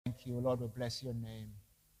Thank you, Lord. We bless your name.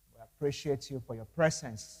 We appreciate you for your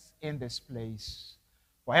presence in this place.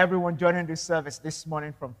 For everyone joining this service this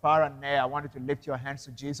morning from far and near, I want you to lift your hands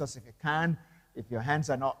to Jesus if you can. If your hands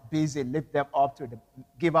are not busy, lift them up to the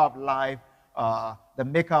giver of life, the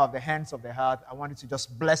maker of the hands of the heart. I want you to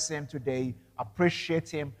just bless him today, appreciate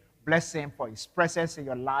him, bless him for his presence in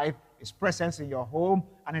your life, his presence in your home,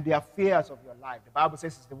 and in the affairs of your life. The Bible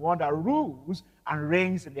says he's the one that rules and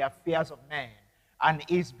reigns in the affairs of men. And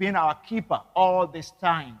he's been our keeper all this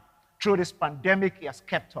time. Through this pandemic, he has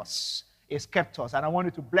kept us. He's kept us. And I want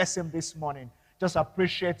you to bless him this morning. Just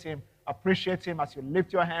appreciate him. Appreciate him as you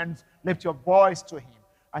lift your hands, lift your voice to him,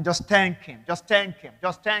 and just thank him. Just thank him.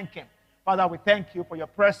 Just thank him. Father, we thank you for your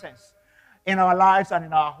presence in our lives and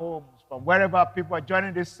in our homes. From wherever people are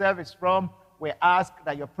joining this service from, we ask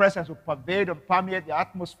that your presence will pervade and permeate the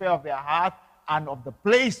atmosphere of their heart and of the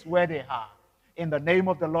place where they are. In the name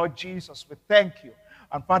of the Lord Jesus, we thank you.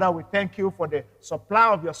 And Father, we thank you for the supply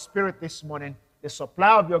of your spirit this morning, the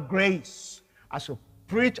supply of your grace as you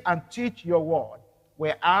preach and teach your word.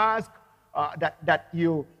 We ask that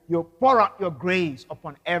you pour out your grace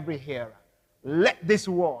upon every hearer. Let this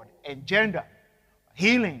word engender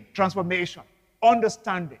healing, transformation,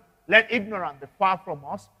 understanding. Let ignorance be far from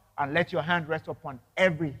us, and let your hand rest upon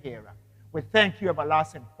every hearer. We thank you,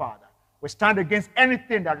 everlasting Father. We stand against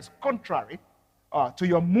anything that is contrary to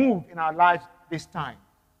your move in our lives this time.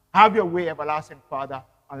 Have your way, everlasting Father,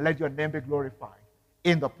 and let your name be glorified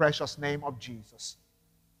in the precious name of Jesus.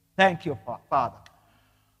 Thank you, Father.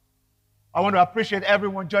 I want to appreciate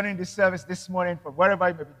everyone joining this service this morning from wherever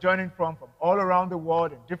you may be joining from all around the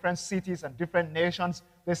world in different cities and different nations.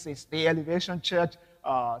 This is the Elevation Church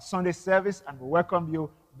Sunday service, and we welcome you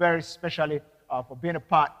very specially for being a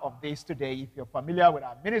part of this today. If you're familiar with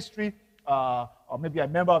our ministry, or maybe a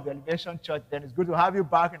member of the Elevation Church, then it's good to have you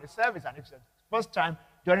back in the service. And if it's the first time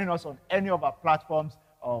joining us on any of our platforms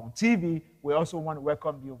or on TV, we also want to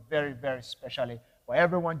welcome you very, very specially. For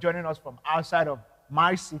everyone joining us from outside of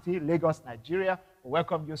my city, Lagos, Nigeria, we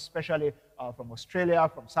welcome you especially from Australia,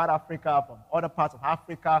 from South Africa, from other parts of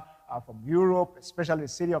Africa, from Europe, especially the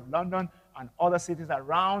city of London and other cities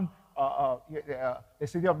around the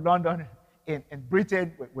city of London in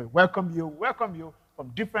Britain. We welcome you from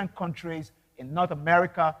different countries in North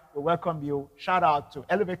America. We welcome you. Shout out to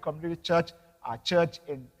Elevate Community Church, our church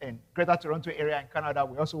in Greater Toronto area in Canada.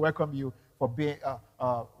 We also welcome you for being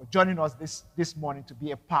joining us this morning to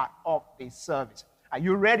be a part of this service. Are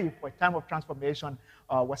you ready for a time of transformation?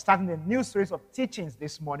 We're starting a new series of teachings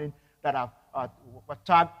this morning that have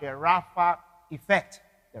tagged the Rapha effect.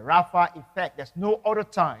 The Rapha effect. There's no other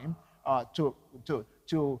time to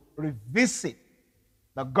revisit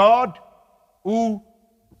the God who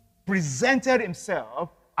presented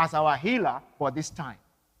himself as our healer for this time.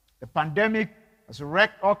 The pandemic has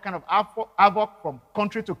wreaked all kind of havoc from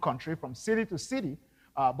country to country, from city to city,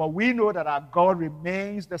 but we know that our God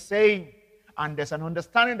remains the same. And there's an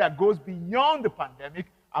understanding that goes beyond the pandemic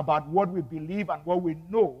about what we believe and what we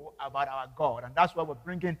know about our God. And that's why we're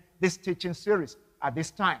bringing this teaching series at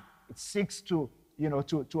this time. It seeks to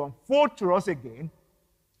unfold to us again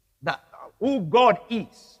that who God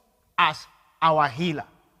is as our healer.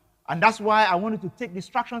 And that's why I wanted to take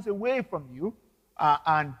distractions away from you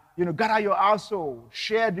and gather your household,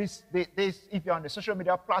 share this if you're on the social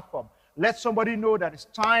media platform. Let somebody know that it's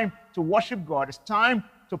time to worship God. It's time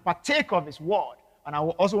to partake of his word. And I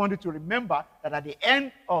also want you to remember that at the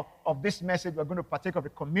end of this message, we're going to partake of the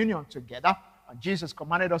communion together. And Jesus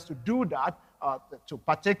commanded us to do that, to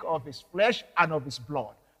partake of his flesh and of his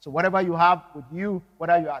blood. So whatever you have with you,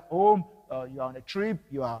 whether you're at home, you're on a trip,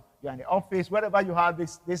 you're in the office, wherever you have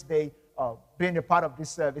this day, being a part of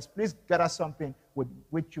this service, please gather something with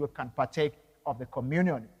which you can partake of the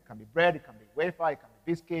communion. It can be bread, it can be wafer, it can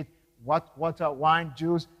be biscuit, water, wine,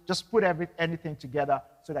 juice. Just put anything together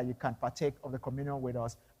so that you can partake of the communion with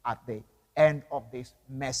us at the end of this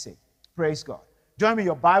message. Praise God. Join me in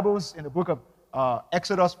your Bibles in the book of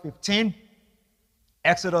Exodus 15.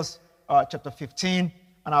 Exodus chapter 15,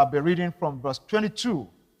 and I'll be reading from verse 22.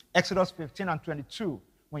 Exodus 15 and 22.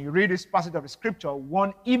 When you read this passage of the scripture,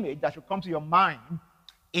 one image that should come to your mind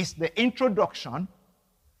is the introduction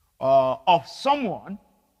of someone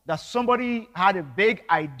that somebody had a vague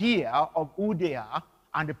idea of who they are,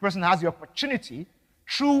 and the person has the opportunity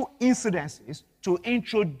through incidences to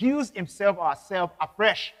introduce himself or herself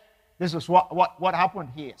afresh. This is what happened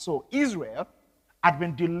here. So Israel had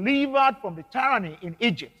been delivered from the tyranny in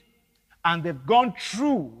Egypt, and they've gone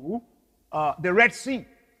through the Red Sea,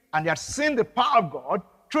 and they had seen the power of God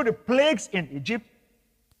through the plagues in Egypt.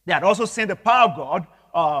 They had also seen the power of God,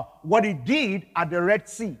 what he did at the Red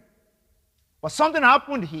Sea. But something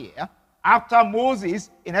happened here after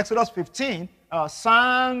Moses in Exodus 15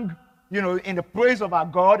 sang, in the praise of our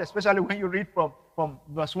God, especially when you read from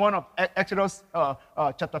verse 1 of Exodus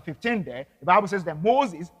chapter 15 there. The Bible says that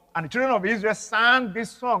Moses and the children of Israel sang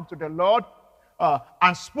this song to the Lord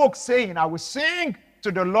and spoke, saying, I will sing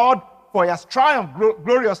to the Lord, for he has triumphed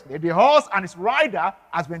gloriously. The horse and his rider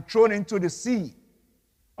has been thrown into the sea.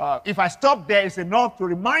 If I stop there, it's enough to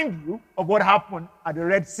remind you of what happened at the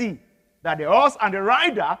Red Sea, that the horse and the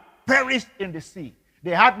rider perished in the sea.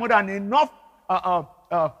 They had more than enough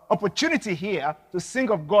opportunity here to sing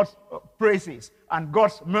of God's praises and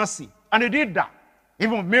God's mercy. And they did that.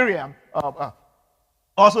 Even Miriam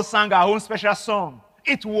also sang her own special song.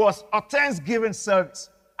 It was a thanksgiving service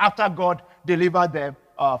after God delivered them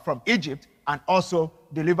from Egypt and also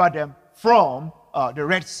delivered them from the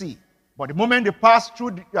Red Sea. But the moment they passed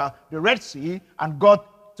through the Red Sea and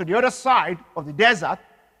got to the other side of the desert,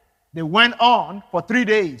 they went on for 3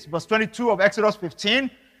 days. Verse 22 of Exodus 15.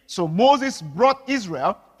 So Moses brought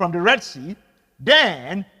Israel from the Red Sea.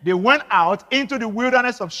 Then they went out into the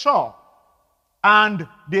wilderness of Shur. And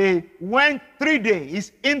they went 3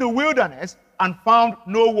 days in the wilderness and found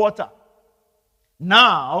no water.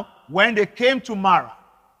 Now, when they came to Marah,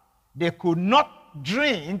 they could not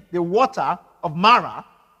drink the water of Marah,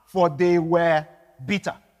 for they were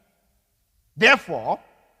bitter. Therefore,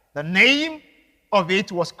 the name of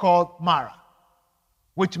it was called Marah,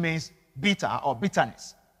 which means bitter or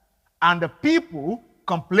bitterness. And the people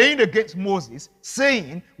complained against Moses,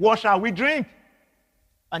 saying, what shall we drink?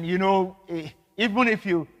 And even if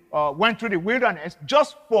you went through the wilderness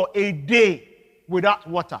just for a day without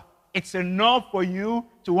water, it's enough for you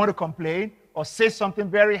to want to complain or say something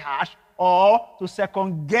very harsh or to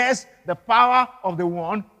second guess the power of the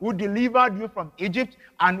one who delivered you from Egypt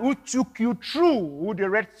and who took you through the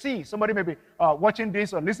Red Sea. Somebody may be watching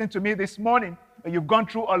this or listening to me this morning. You've gone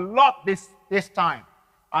through a lot this time.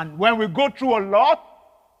 And when we go through a lot,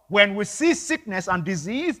 when we see sickness and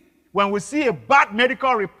disease, when we see a bad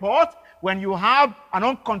medical report, when you have an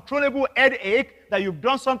uncontrollable headache, that you've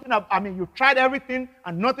done something, you've tried everything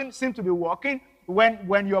and nothing seems to be working,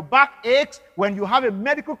 when your back aches, when you have a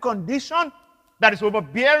medical condition that is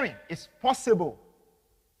overbearing, it's possible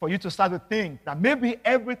for you to start to think that maybe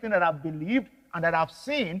everything that I've believed and that I've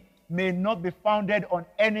seen may not be founded on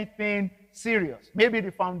anything serious. Maybe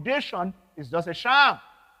the foundation is just a sham.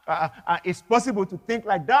 It's possible to think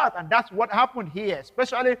like that, and that's what happened here,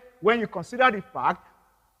 especially when you consider the fact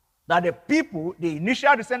that the people, the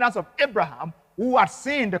initial descendants of Abraham, who had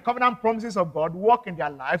seen the covenant promises of God work in their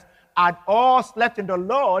lives, had all slept in the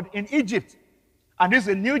Lord in Egypt. And this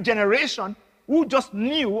is a new generation who just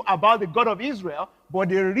knew about the God of Israel, but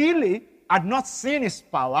they really had not seen his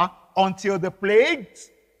power until the plagues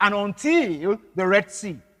and until the Red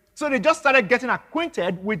Sea. So they just started getting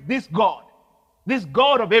acquainted with this God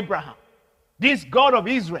of Abraham, this God of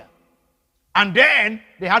Israel. And then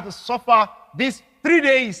they had to suffer these 3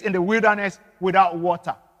 days in the wilderness without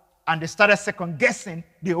water. And they started second-guessing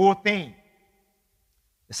the whole thing.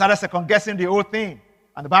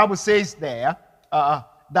 And the Bible says there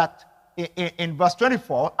that in verse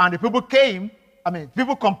 24, and the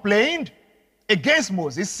people complained against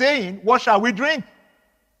Moses, saying, what shall we drink?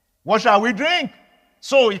 What shall we drink?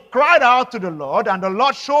 So he cried out to the Lord, and the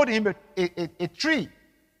Lord showed him a tree.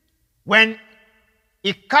 When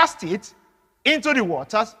he cast it into the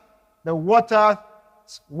waters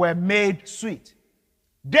were made sweet.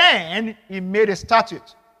 Then he made a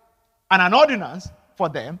statute and an ordinance for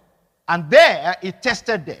them, and there he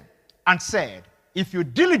tested them and said, if you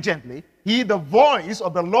diligently heed the voice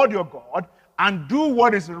of the Lord your God and do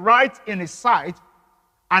what is right in his sight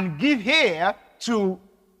and give ear to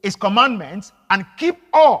his commandments and keep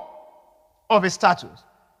all of his statutes,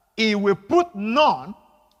 he will put none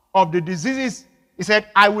of the diseases. He said,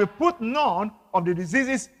 I will put none of the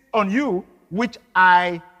diseases on you which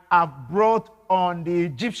I have brought on the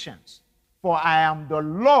Egyptians, for I am the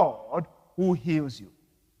Lord who heals you.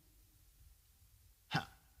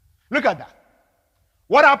 Look at that.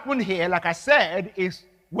 What happened here, like I said, is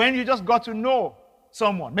when you just got to know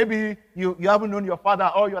someone. Maybe you haven't known your father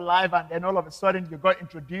all your life, and then all of a sudden you got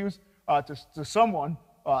introduced to someone,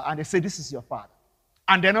 and they say, this is your father.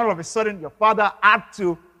 And then all of a sudden your father had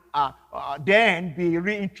to then be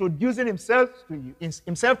reintroducing himself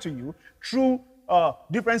to you through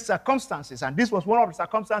different circumstances. And this was one of the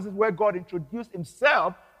circumstances where God introduced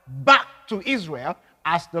himself back to Israel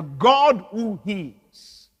as the God who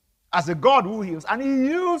heals. As the God who heals. And he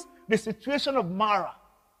used the situation of Marah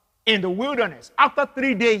in the wilderness after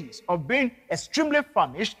 3 days of being extremely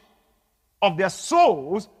famished, of their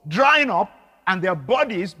souls drying up and their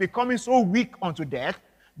bodies becoming so weak unto death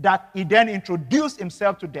that he then introduced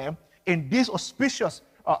himself to them in this auspicious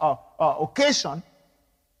occasion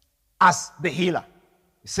as the healer.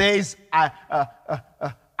 He says, I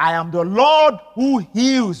am the Lord who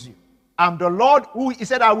heals you. I'm the Lord who, he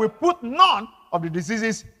said, I will put none of the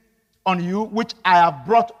diseases on you which I have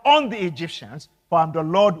brought on the Egyptians, for I'm the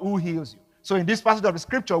Lord who heals you. So in this passage of the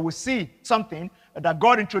scripture, we see something that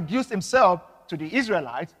God introduced himself to the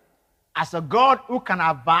Israelites as a God who can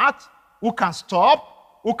avert, who can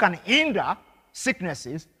stop, who can hinder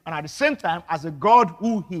sicknesses, and at the same time as a God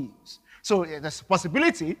who heals. So there's a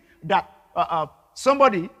possibility that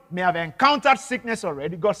somebody may have encountered sickness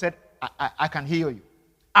already. God said, I can heal you.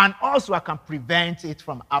 And also I can prevent it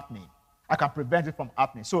from happening. I can prevent it from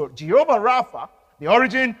happening. So Jehovah Rapha, the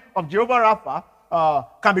origin of Jehovah Rapha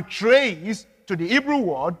can be traced to the Hebrew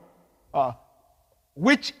word,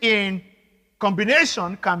 which in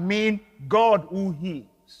combination can mean God who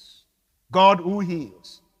heals. God who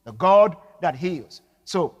heals. The God that heals.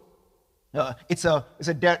 So it's a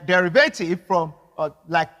derivative from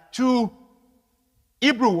like two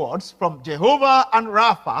Hebrew words, from Jehovah and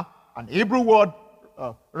Rapha, an Hebrew word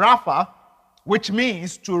Rapha, which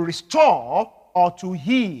means to restore or to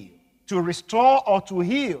heal. To restore or to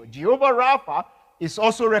heal. Jehovah Rapha is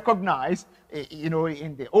also recognized, in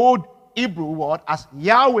the old Hebrew word as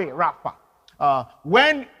Yahweh Rapha.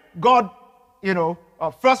 When God,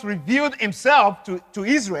 first revealed himself to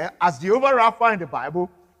Israel as Jehovah Rapha in the Bible,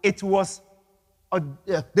 it was,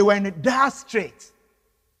 they were in a dire strait.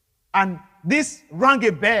 And this rang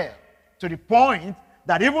a bell to the point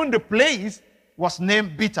that even the place was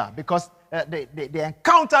named bitter, because they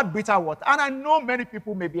encountered bitter water. And I know many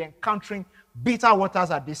people may be encountering bitter waters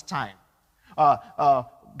at this time.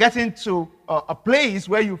 Getting to a place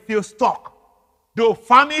where you feel stuck, though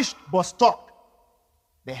famished but stuck.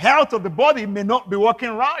 The health of the body may not be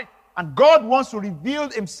working right. And God wants to reveal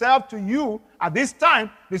himself to you at this time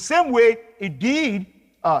the same way he did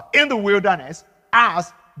in the wilderness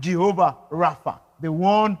as Jehovah Rapha, the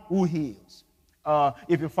one who heals.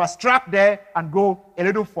 If you fast track there and go a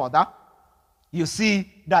little further, you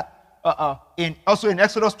see that also in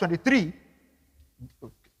Exodus 23,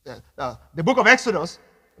 the book of Exodus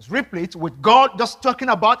is replete with God just talking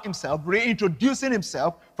about himself, reintroducing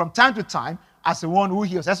himself from time to time as the one who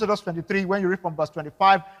heals. Exodus 23, when you read from verse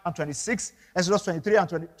 25 and 26, Exodus 23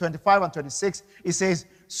 and 25 and 26, it says,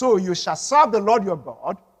 so you shall serve the Lord your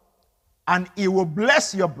God, and he will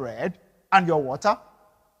bless your bread and your water,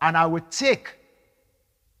 and I will take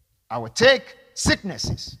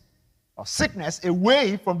sickness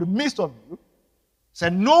away from the midst of you.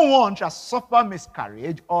 Said, no one shall suffer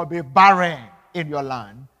miscarriage or be barren in your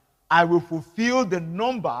land. I will fulfill the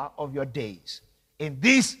number of your days. In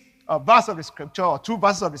this verse of the scripture, or two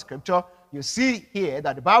verses of the scripture, you see here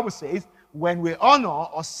that the Bible says, when we honor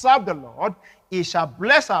or serve the Lord, he shall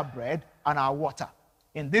bless our bread and our water.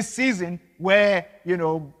 In this season where,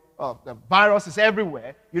 the virus is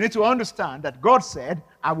everywhere, you need to understand that God said,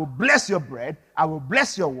 I will bless your bread, I will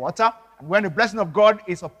bless your water. And when the blessing of God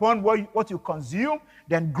is upon what you consume,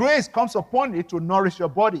 then grace comes upon it to nourish your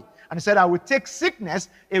body. And he said, I will take sickness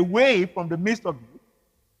away from the midst of you.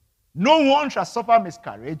 No one shall suffer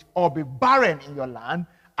miscarriage or be barren in your land.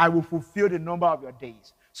 I will fulfill the number of your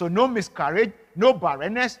days. So no miscarriage, no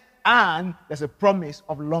barrenness, and there's a promise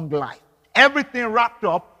of long life. Everything wrapped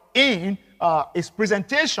up in his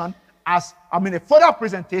presentation a further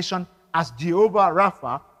presentation as Jehovah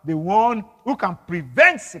Rapha, the one who can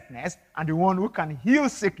prevent sickness and the one who can heal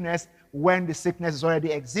sickness when the sickness is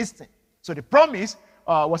already existing. So the promise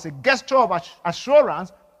was a gesture of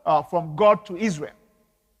assurance from God to Israel,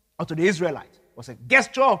 or to the Israelites. It was a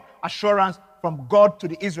gesture of assurance from God to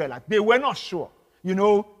the Israelites. They were not sure.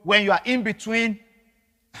 When you are in between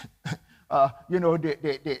the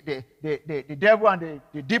devil and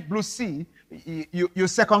the deep blue sea, you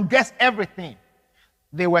second guess everything.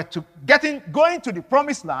 They were going to the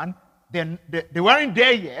promised land. Then they weren't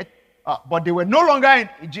there yet, but they were no longer in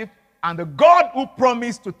Egypt. And the God who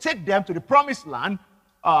promised to take them to the promised land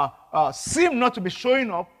seemed not to be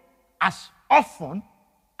showing up as often,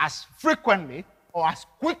 as frequently, or as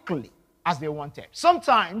quickly as they wanted.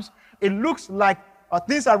 Sometimes it looks like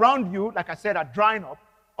things around you, like I said, are drying up,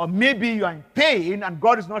 or maybe you are in pain and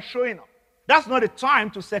God is not showing up. That's not a time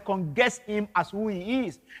to second guess him as who he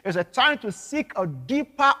is. It's a time to seek a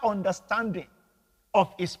deeper understanding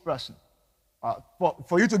of his person.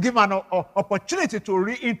 For you to give an opportunity to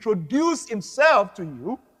reintroduce himself to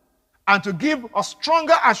you and to give a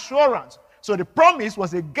stronger assurance. So the promise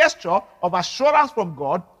was a gesture of assurance from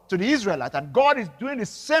God to the Israelites. And God is doing the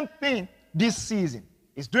same thing this season.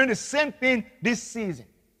 It's doing the same thing this season.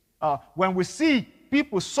 When we see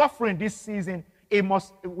people suffering this season, we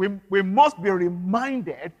must be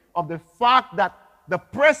reminded of the fact that the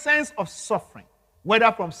presence of suffering,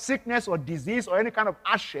 whether from sickness or disease or any kind of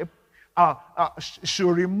hardship,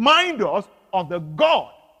 should remind us of the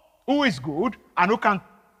God who is good and who can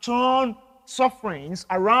turn sufferings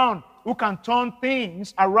around, who can turn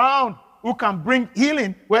things around, who can bring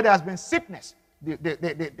healing where there has been sickness.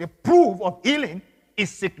 The proof of healing is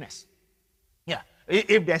sickness. Yeah.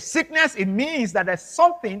 If there's sickness, it means that there's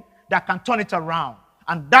something that can turn it around.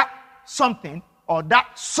 And that something or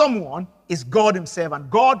that someone is God himself. And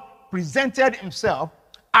God presented himself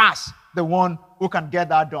as the one who can get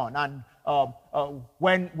that done. And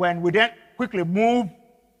when we then quickly move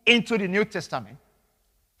into the New Testament,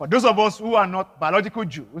 for those of us who are not biological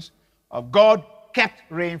Jews, God kept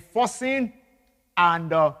reinforcing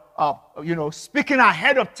and speaking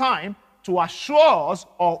ahead of time to assure us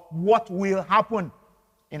of what will happen.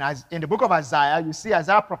 In the book of Isaiah, you see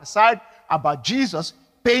Isaiah prophesied about Jesus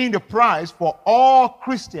paying the price for all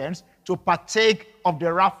Christians to partake of the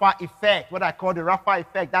Rapha effect, what I call the Rapha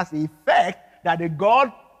effect. That's the effect that the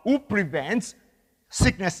God who prevents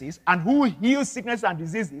sicknesses and who heals sicknesses and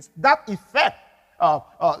diseases, that effect,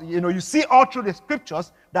 you see all through the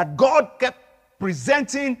scriptures that God kept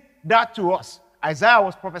presenting that to us. Isaiah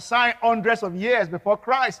was prophesying hundreds of years before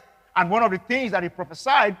Christ. And one of the things that he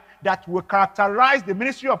prophesied that will characterize the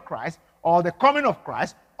ministry of Christ or the coming of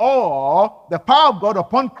Christ or the power of God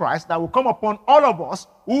upon Christ that will come upon all of us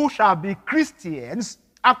who shall be Christians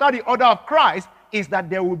after the order of Christ is that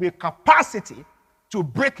there will be capacity to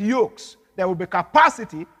break yokes. There will be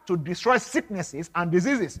capacity to destroy sicknesses and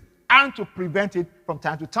diseases and to prevent it from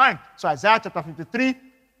time to time. So Isaiah chapter 53,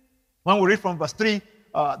 when we read from verse 3,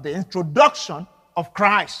 the introduction of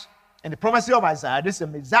Christ. In the prophecy of Isaiah, this is a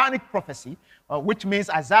messianic prophecy, which means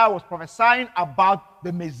Isaiah was prophesying about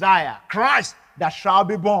the Messiah, Christ that shall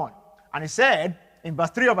be born. And he said, in verse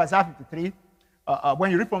 3 of Isaiah 53, when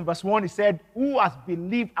you read from verse 1, he said, who has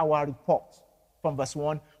believed our report? From verse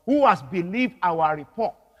 1, who has believed our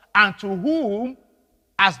report? And to whom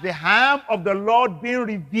has the hand of the Lord been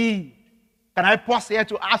revealed? Can I pause here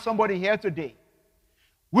to ask somebody here today,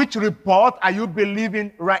 which report are you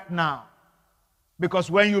believing right now?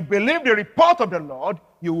 Because when you believe the report of the Lord,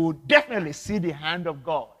 you will definitely see the hand of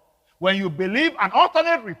God. When you believe an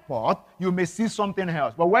alternate report, you may see something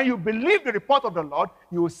else. But when you believe the report of the Lord,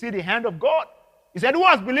 you will see the hand of God. He said, who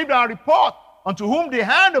has believed our report? Unto whom the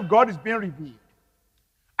hand of God is being revealed.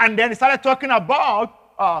 And then he started talking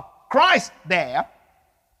about Christ there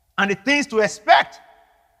and the things to expect.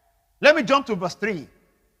 Let me jump to verse 3.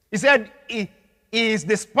 He said, he is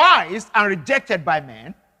despised and rejected by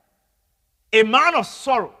men, a man of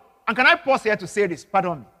sorrow. And can I pause here to say this?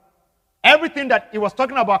 Pardon me. Everything that he was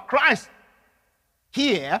talking about Christ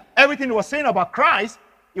here, everything he was saying about Christ,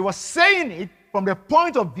 he was saying it from the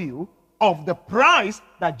point of view of the price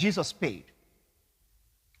that Jesus paid.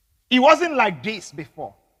 He wasn't like this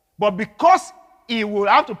before. But because he will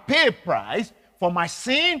have to pay a price for my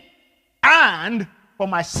sin and for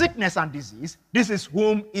my sickness and disease, this is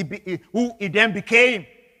who he then became.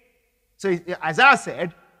 So Isaiah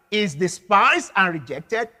said, is despised and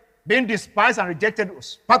rejected. Being despised and rejected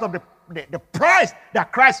was part of the price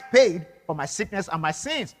that Christ paid for my sickness and my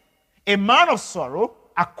sins. A man of sorrow,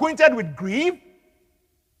 acquainted with grief,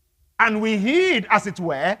 and we hid, as it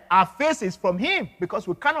were, our faces from him because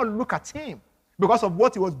we cannot look at him because of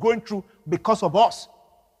what he was going through because of us.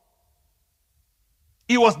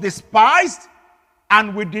 He was despised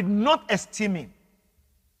and we did not esteem him.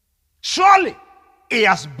 Surely he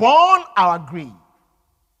has borne our grief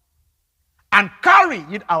and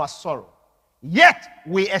carried our sorrow. Yet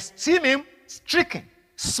we esteem him stricken,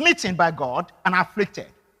 smitten by God, and afflicted.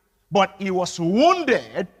 But he was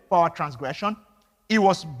wounded for our transgression, he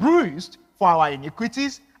was bruised for our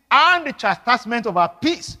iniquities, and the chastisement of our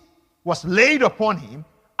peace was laid upon him,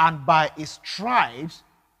 and by his stripes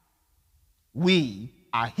we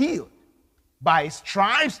are healed. By his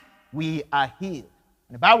stripes we are healed.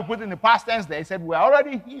 And the Bible put it in the past tense there, it said we are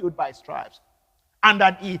already healed by his stripes. And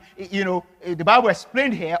that the Bible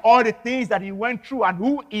explained here all the things that he went through and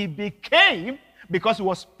who he became because he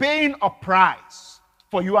was paying a price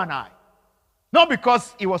for you and I. Not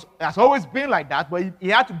because he has always been like that, but he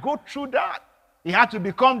had to go through that. He had to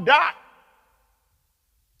become that.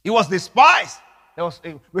 He was despised.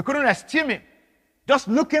 We couldn't esteem him. Just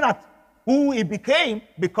looking at who he became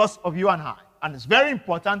because of you and I. And it's very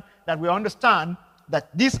important that we understand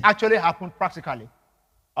that this actually happened practically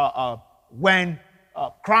when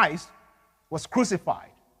Christ was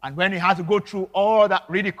crucified and when he had to go through all that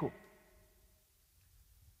ridicule.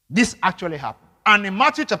 this actually happened. And in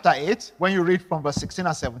Matthew chapter 8, when you read from verse 16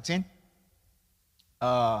 and 17,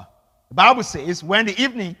 the Bible says, when the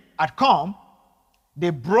evening had come, they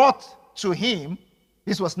brought to him,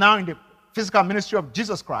 this was now in the physical ministry of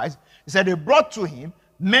Jesus Christ, he said they brought to him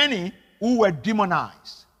many who were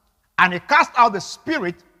demonized, and he cast out the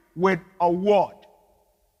spirit with a word,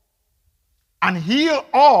 and healed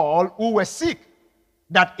all who were sick,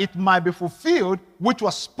 that it might be fulfilled which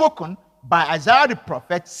was spoken by Isaiah the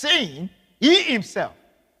prophet, saying, he himself.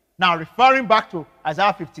 Now, referring back to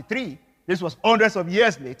Isaiah 53, this was hundreds of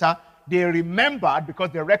years later, they remembered because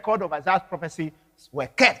the record of Isaiah's prophecy were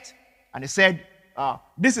kept. And he said,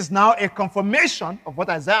 this is now a confirmation of what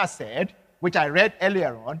Isaiah said, which I read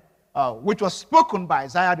earlier on, which was spoken by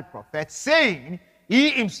Isaiah the prophet, saying, he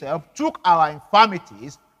himself took our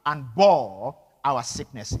infirmities and bore our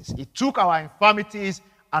sicknesses. He took our infirmities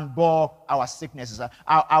and bore our sicknesses.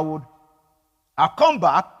 I'll come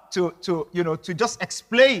back to just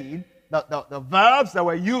explain the verbs that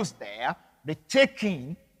were used there, the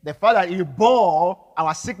taking, the fact that he bore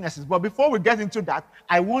our sicknesses. But before we get into that,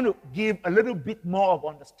 I want to give a little bit more of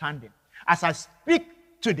understanding. As I speak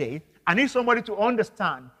today, I need somebody to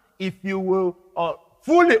understand, if you will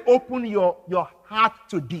fully open your heart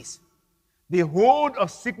to this, the hold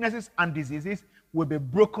of sicknesses and diseases will be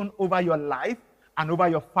broken over your life and over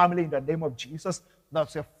your family in the name of Jesus.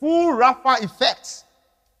 That's a full Rapha effect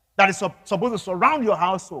that is supposed to surround your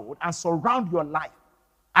household and surround your life.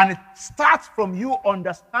 And it starts from you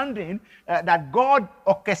understanding that God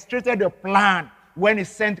orchestrated a plan when he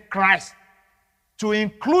sent Christ to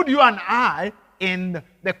include you and I in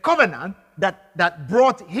the covenant that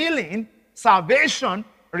brought healing, salvation,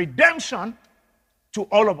 redemption to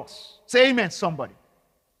all of us. Say amen, somebody.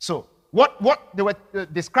 So what they were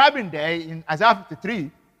describing there in Isaiah 53,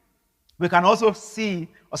 we can also see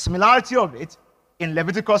a similarity of it in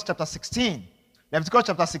Leviticus chapter 16. Leviticus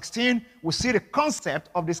chapter 16, we see the concept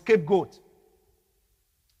of the scapegoat.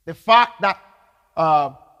 The fact that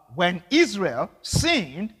when Israel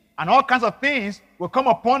sinned, and all kinds of things will come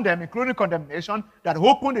upon them, including condemnation, that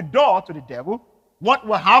open the door to the devil, what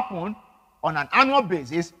will happen on an annual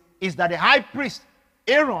basis is that the high priest,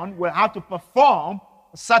 Aaron, will have to perform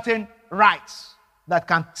certain rites that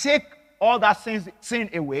can take all that sin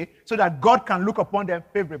away so that God can look upon them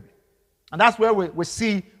favorably. And that's where we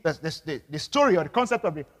see the story or the concept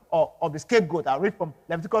of the scapegoat. I'll read from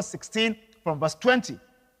Leviticus 16 from verse 20.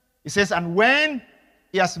 It says, and when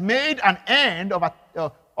he has made an end of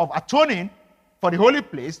atoning for the holy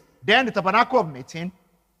place, then the tabernacle of meeting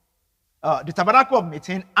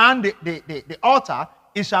and the altar,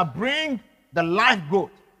 he shall bring the live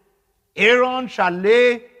goat. Aaron shall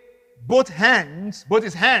lay both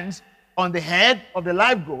his hands on the head of the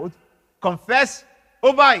live goat, confess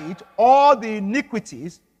over it all the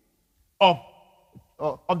iniquities of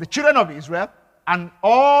the children of Israel and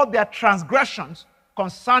all their transgressions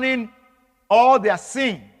concerning all their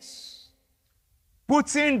sins,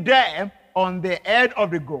 putting them on the head of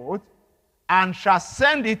the goat, and shall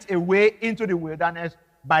send it away into the wilderness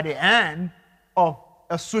by the hand of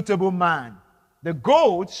a suitable man. The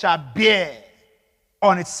goat shall bear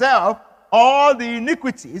on itself all the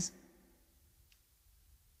iniquities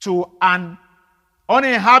to an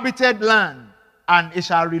uninhabited land, and it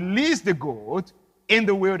shall release the goat in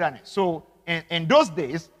the wilderness. So in those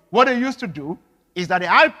days, what they used to do is that the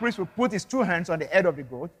high priest would put his two hands on the head of the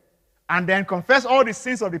goat and then confess all the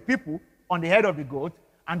sins of the people on the head of the goat,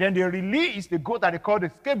 and then they release the goat that they call the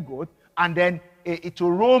scapegoat, and then it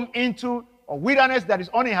will roam into a wilderness that is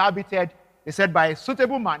uninhabited. They said by a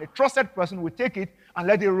suitable man, a trusted person will take it and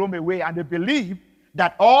let it roam away, and they believe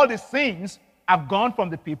that all the sins have gone from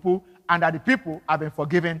the people and that the people have been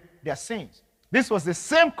forgiven their sins. This was the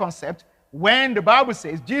same concept when the Bible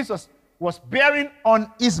says Jesus was bearing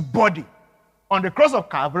on his body on the cross of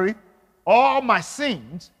Calvary all my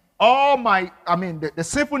sins, the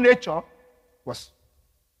sinful nature was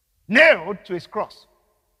nailed to his cross.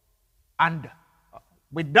 And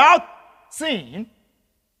without sin,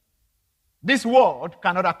 this world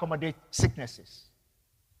cannot accommodate sicknesses.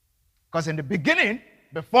 Because in the beginning,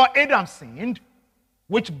 before Adam sinned,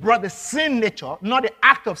 which brought the sin nature, not the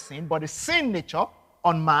act of sin, but the sin nature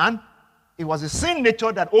on man, it was the sin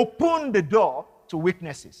nature that opened the door to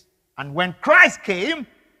weaknesses. And when Christ came,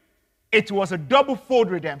 it was a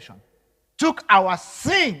double-fold redemption. Took our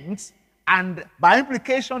sins, and by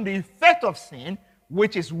implication, the effect of sin,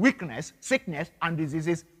 which is weakness, sickness, and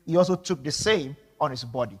diseases, he also took the same on his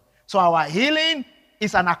body. So our healing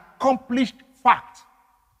is an accomplished fact.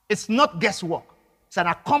 It's not guesswork. It's an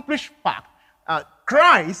accomplished fact.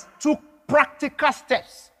 Christ took practical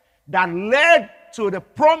steps that led to the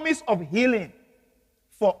promise of healing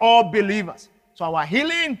for all believers. So our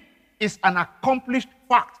healing is an accomplished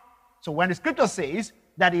fact. So when the scripture says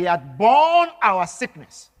that he had borne our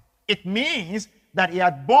sickness, it means that he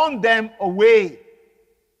had borne them away.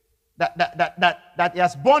 That he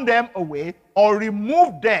has borne them away or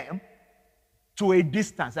removed them to a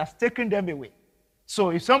distance. Has taken them away. So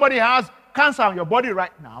if somebody has cancer on your body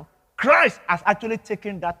right now, Christ has actually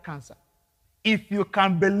taken that cancer. If you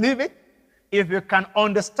can believe it, if you can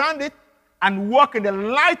understand it, and walk in the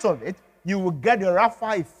light of it, you will get the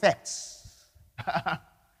Rapha effects.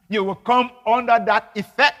 You will come under that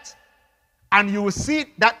effect, and you will see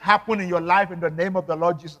that happen in your life in the name of the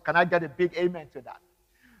Lord Jesus. Can I get a big amen to that?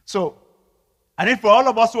 So, I need for all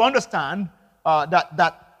of us to understand like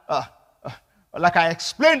I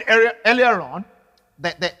explained earlier on,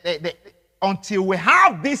 that until we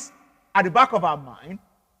have this at the back of our mind,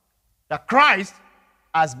 that Christ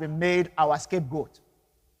has been made our scapegoat,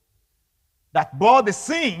 that bore the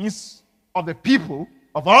sins of the people,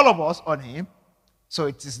 of all of us, on him. So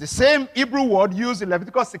it is the same Hebrew word used in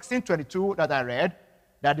Leviticus 16:22 that I read,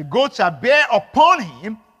 that the goat shall bear upon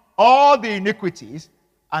him all the iniquities,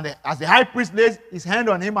 and as the high priest lays his hand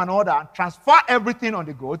on him and all that, and transfer everything on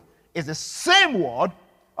the goat, is the same word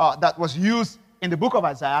that was used in the book of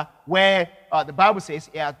Isaiah, where the Bible says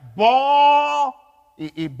he bore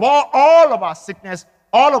all of our sickness,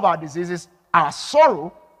 all of our diseases, our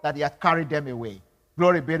sorrow, that he had carried them away.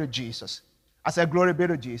 Glory be to Jesus. I said, glory be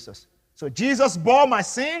to Jesus. So Jesus bore my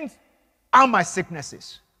sins and my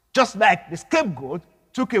sicknesses, just like the scapegoat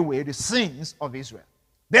took away the sins of Israel.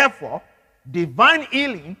 Therefore, divine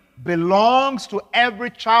healing belongs to every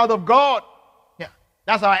child of God. Yeah,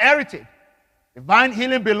 that's our heritage. Divine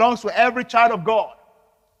healing belongs to every child of God.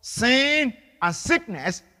 Sin and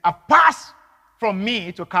sickness are passed from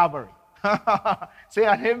me to Calvary. Say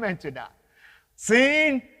an amen to that.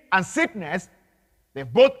 Sin and sickness, they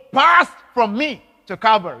both passed from me to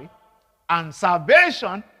Calvary, and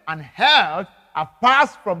salvation and health are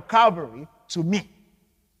passed from Calvary to me.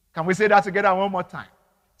 Can we say that together one more time?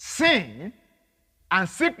 Sin and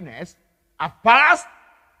sickness are passed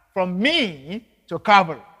from me to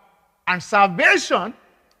Calvary, and salvation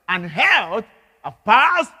and health are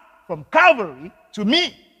passed from Calvary to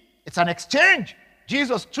me. It's an exchange.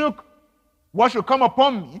 Jesus took what should come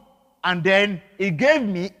upon me, and then he gave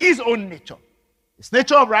me his own nature. His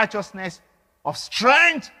nature of righteousness, of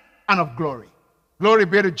strength, and of glory. Glory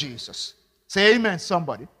be to Jesus. Say amen,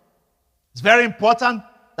 somebody. It's very important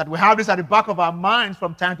that we have this at the back of our minds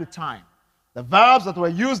from time to time. The verbs that were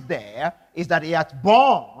used there is that he had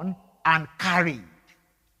borne and carried.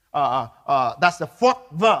 That's the fourth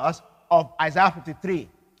verse of Isaiah 53.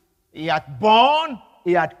 He had borne,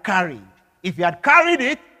 he had carried. If he had carried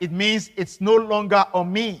it, it means it's no longer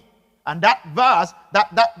on me. And that verse,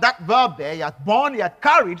 that verb there, he had borne, he had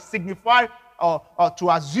carried, signify to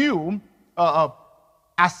assume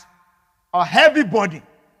as a heavy body.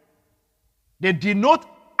 They denote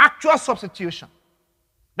actual substitution.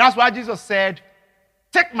 That's why Jesus said,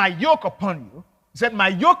 take my yoke upon you. He said, my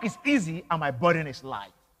yoke is easy and my burden is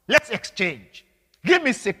light. Let's exchange. Give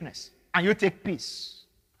me sickness and you take peace.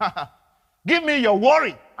 Give me your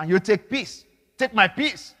worry and you take peace. Take my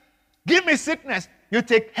peace. Give me sickness, you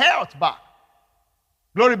take health back.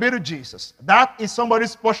 Glory be to Jesus. That is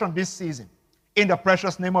somebody's portion this season. In the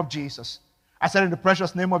precious name of Jesus. I said in the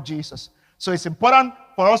precious name of Jesus. So it's important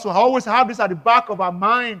for us to always have this at the back of our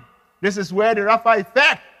mind. This is where the Rapha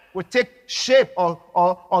effect will take shape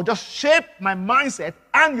or just shape my mindset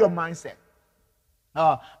and your mindset.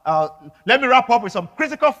 Let me wrap up with some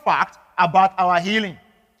critical facts about our healing.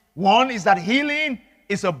 One is that healing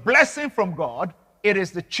is a blessing from God. It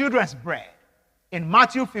is the children's bread. In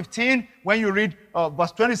Matthew 15, when you read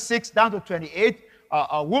verse 26 down to 28,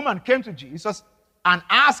 a woman came to Jesus and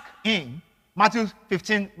asked him, Matthew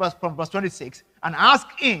 15, from verse 26, and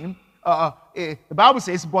asked him, the Bible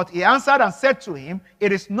says, but he answered and said to him,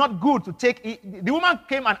 it is not good to take... The woman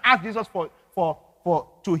came and asked Jesus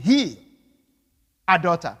to heal her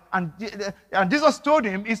daughter. And Jesus told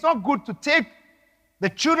him, it's not good to take the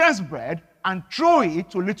children's bread and throw it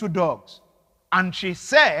to little dogs. And she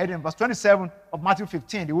said, in verse 27 of Matthew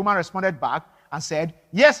 15, the woman responded back and said,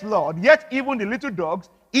 yes, Lord, yet even the little dogs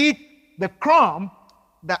eat the crumb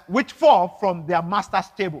which fall from their master's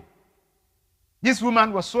table. This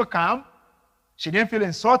woman was so calm. She didn't feel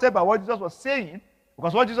insulted by what Jesus was saying,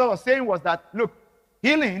 because what Jesus was saying was that, look,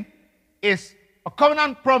 healing is a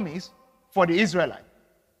covenant promise for the Israelites,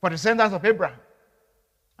 for the descendants of Abraham.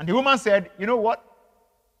 And the woman said, you know what?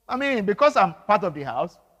 I mean, because I'm part of the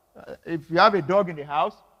house, if you have a dog in the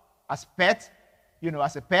house, as a pet,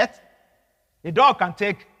 The dog can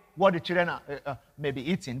take what the children may be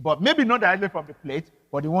eating, but maybe not directly from the plate,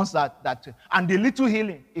 but the ones that and the little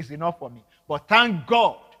healing is enough for me. But thank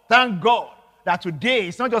God that today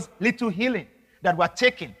it's not just little healing that we're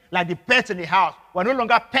taking, like the pet in the house. We're no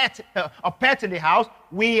longer a pet in the house.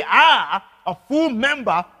 We are a full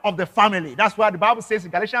member of the family. That's why the Bible says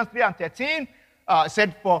in Galatians 3:13,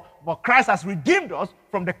 said, for Christ has redeemed us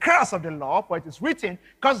from the curse of the law, for it is written,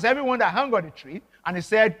 curses everyone that hung on the tree. And he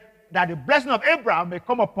said that the blessing of Abraham may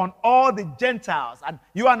come upon all the Gentiles. And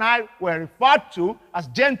you and I were referred to as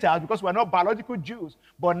Gentiles because we're not biological Jews.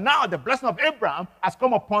 But now the blessing of Abraham has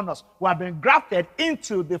come upon us. We have been grafted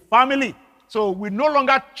into the family. So we no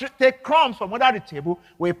longer take crumbs from under the table.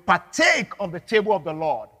 We partake of the table of the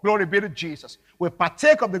Lord. Glory be to Jesus. We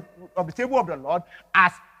partake of the table of the Lord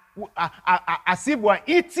as if we're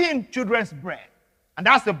eating children's bread. And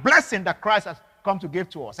that's the blessing that Christ has come to give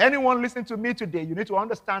to us. Anyone listening to me today, you need to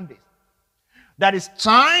understand this. That it's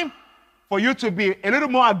time for you to be a little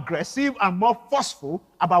more aggressive and more forceful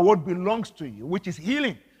about what belongs to you, which is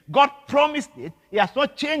healing. God promised it. He has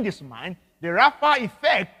not changed his mind. The Rapha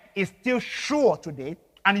effect is still sure today,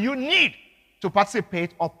 and you need to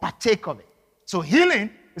participate or partake of it. So healing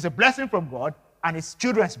is a blessing from God, and it's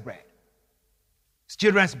children's bread. It's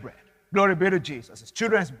children's bread. Glory be to Jesus. It's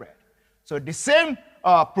children's bread. So the same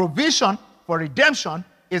provision for redemption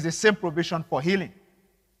is the same provision for healing.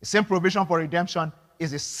 The same provision for redemption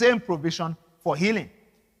is the same provision for healing.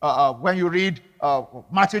 When you read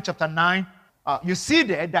Matthew chapter 9, you see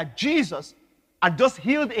there that Jesus had just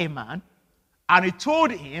healed a man, and he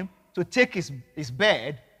told him to take his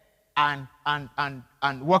bed and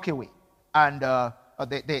walk away. And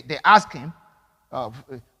they asked him,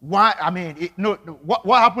 why? I mean,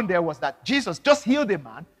 what happened there was that Jesus just healed a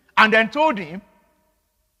man and then told him,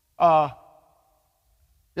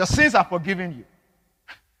 your sins are forgiven you.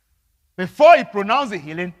 Before he pronounced the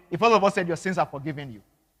healing, he first of all said, your sins are forgiven you.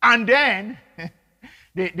 And then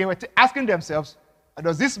they were asking themselves,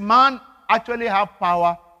 does this man actually have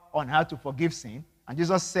power on how to forgive sin? And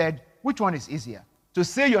Jesus said, which one is easier? To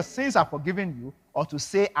say your sins are forgiven you, or to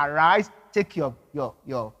say, arise, take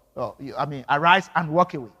arise and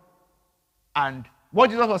walk away. And what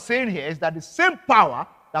Jesus was saying here is that the same power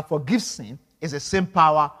that forgives sin is the same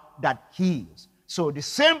power that heals. So the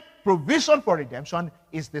same provision for redemption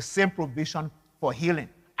is the same provision for healing.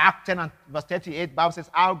 Acts 10 and verse 38, Bible says,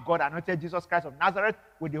 how God anointed Jesus Christ of Nazareth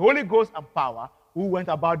with the Holy Ghost and power, who went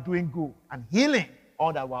about doing good and healing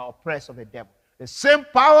all that were oppressed of the devil. The same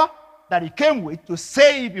power that he came with to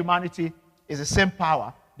save humanity is the same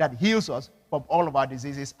power that heals us from all of our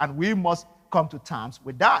diseases, and we must come to terms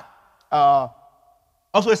with that.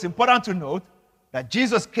 Also, it's important to note that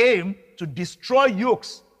Jesus came to destroy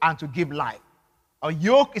yokes and to give life. A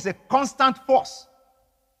yoke is a constant force,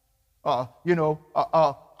 or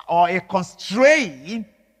a constraint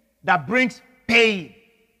that brings pain,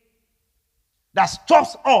 that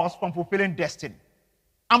stops us from fulfilling destiny.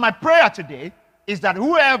 And my prayer today is that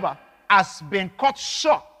whoever has been cut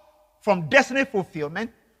short from destiny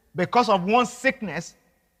fulfillment because of one sickness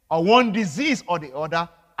or one disease or the other,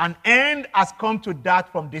 an end has come to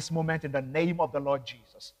that from this moment in the name of the Lord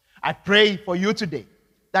Jesus. I pray for you today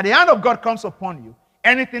that the hand of God comes upon you.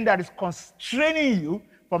 Anything that is constraining you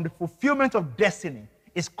from the fulfillment of destiny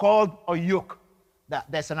is called a yoke. That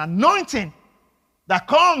there's an anointing that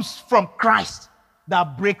comes from Christ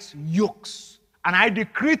that breaks yokes. And I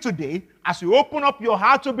decree today, as you open up your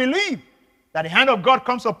heart to believe, that the hand of God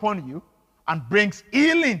comes upon you and brings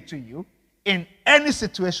healing to you in any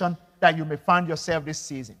situation that you may find yourself this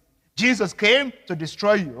season. Jesus came to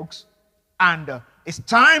destroy yokes, and it's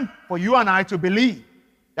time for you and I to believe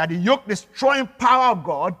that the yoke-destroying power of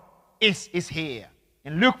God is here.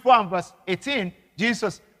 In Luke 4 and verse 18,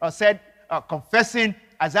 Jesus said, confessing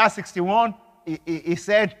Isaiah 61, he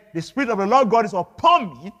said, the Spirit of the Lord God is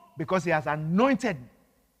upon me because he has anointed me.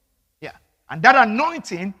 Yeah. And that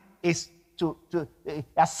anointing is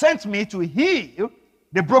has sent me to heal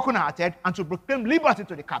the brokenhearted and to proclaim liberty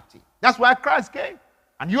to the captive. That's why Christ came.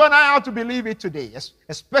 And you and I have to believe it today,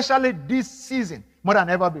 especially this season, more than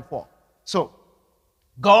ever before. So,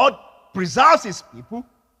 God preserves his people.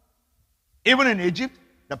 Even in Egypt,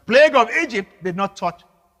 the plague of Egypt did not touch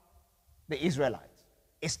the Israelites.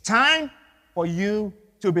 It's time for you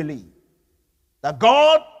to believe that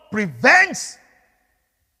God prevents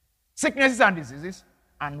sicknesses and diseases,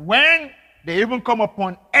 and when they even come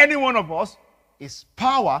upon any one of us, his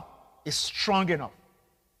power is strong enough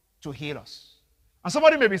to heal us. And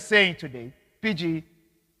somebody may be saying today, PG,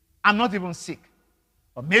 I'm not even sick.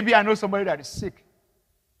 Or maybe I know somebody that is sick,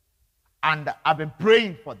 and I've been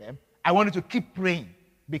praying for them. I want you to keep praying.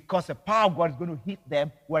 because the power of God is going to hit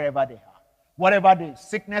them wherever they are. Whatever the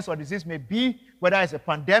sickness or disease may be, whether it's a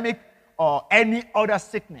pandemic or any other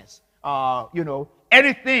sickness,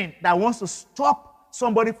 anything that wants to stop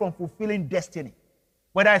somebody from fulfilling destiny,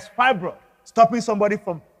 whether it's fibroid, stopping somebody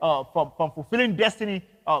from fulfilling destiny,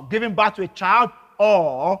 giving birth to a child,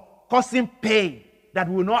 or causing pain that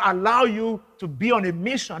will not allow you to be on a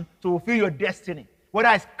mission to fulfill your destiny, whether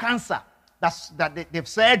it's cancer, they've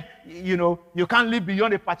said, you can't live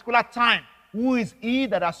beyond a particular time. Who is he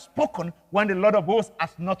that has spoken when the Lord of hosts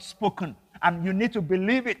has not spoken? And you need to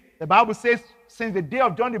believe it. The Bible says, since the day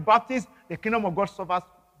of John the Baptist, the kingdom of God suffers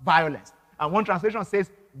violence. And one translation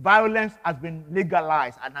says, violence has been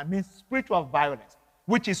legalized. And I mean spiritual violence,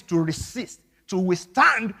 which is to resist, to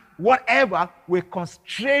withstand whatever will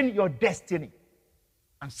constrain your destiny.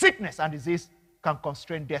 And sickness and disease can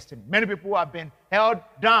constrain destiny. Many people have been held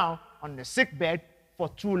down on the sick bed for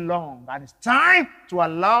too long. And it's time to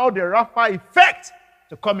allow the Rapha effect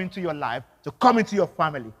to come into your life, to come into your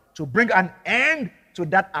family, to bring an end to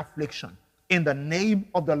that affliction in the name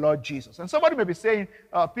of the Lord Jesus. And somebody may be saying,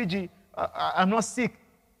 PG, I'm not sick,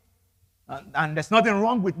 and there's nothing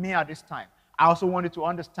wrong with me at this time. I also wanted to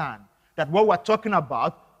understand that what we're talking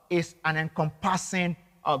about is an encompassing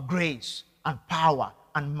grace and power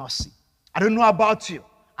and mercy. I don't know about you.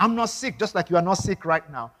 I'm not sick, just like you are not sick right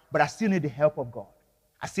now, but I still need the help of God.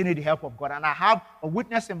 I still need the help of God. And I have a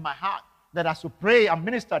witness in my heart that as we pray and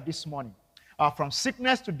minister this morning, from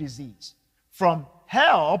sickness to disease, from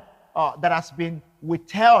help that has been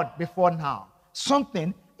withheld before now,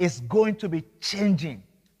 something is going to be changing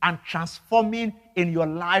and transforming in your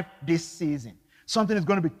life this season. Something is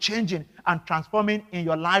going to be changing and transforming in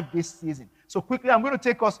your life this season. So quickly, I'm going to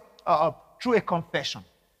take us through a confession.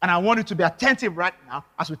 And I want you to be attentive right now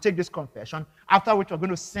as we take this confession, after which we're going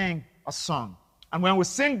to sing a song. And when we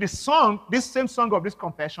sing this song, this same song of this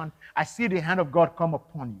confession, I see the hand of God come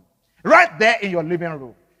upon you. Right there in your living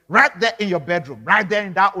room, right there in your bedroom, right there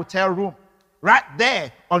in that hotel room, right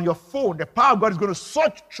there on your phone, the power of God is going to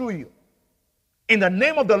search through you. In the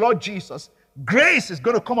name of the Lord Jesus, grace is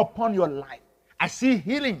going to come upon your life. I see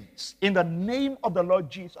healings in the name of the Lord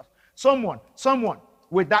Jesus. Someone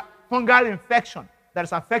with that fungal infection that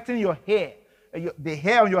is affecting your hair, the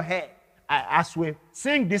hair on your head. As we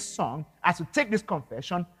sing this song, as we take this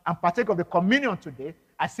confession and partake of the communion today,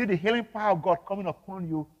 I see the healing power of God coming upon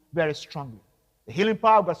you very strongly. The healing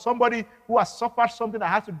power of God, somebody who has suffered something that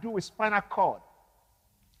has to do with spinal cord.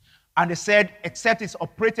 And they said, except it's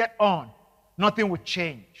operated on, nothing will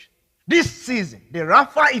change. This season, the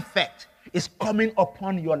Rapha effect is coming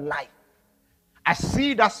upon your life. I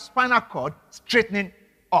see that spinal cord straightening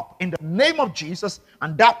up in the name of Jesus,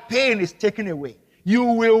 and that pain is taken away. You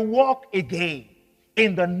will walk again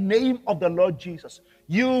in the name of the Lord Jesus.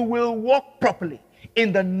 You will walk properly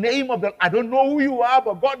in the name of the... I don't know who you are,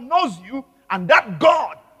 but God knows you, and that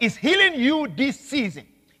God is healing you this season.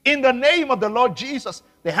 In the name of the Lord Jesus,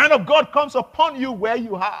 the hand of God comes upon you where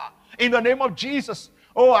you are. In the name of Jesus.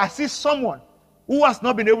 Oh, I see someone who has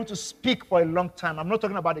not been able to speak for a long time. I'm not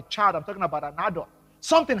talking about a child. I'm talking about an adult.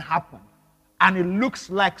 Something happened. And it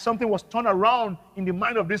looks like something was turned around in the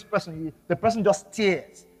mind of this person. The person just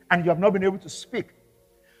stares, and you have not been able to speak.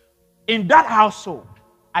 In that household,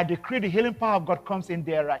 I decree the healing power of God comes in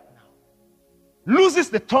there right now. Loses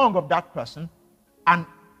the tongue of that person and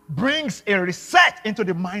brings a reset into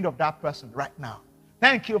the mind of that person right now.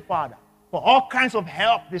 Thank you, Father, for all kinds of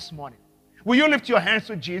help this morning. Will you lift your hands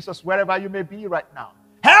to Jesus wherever you may be right now?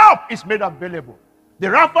 Help is made available. The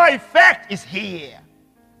Rapha effect is here.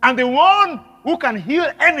 And the one who can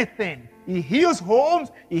heal anything, he heals homes,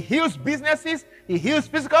 he heals businesses, he heals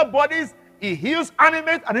physical bodies, he heals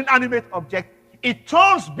animate and inanimate objects. It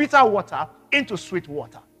turns bitter water into sweet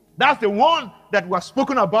water. That's the one that we have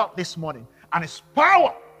spoken about this morning. And his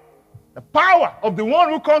power, the power of the one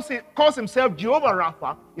who calls himself Jehovah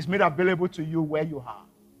Rapha, is made available to you where you are.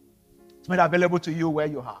 It's made available to you where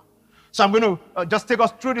you are. So I'm going to just take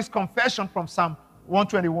us through this confession from Psalm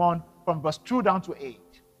 121, from verse 2 down to 8.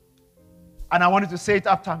 And I wanted to say it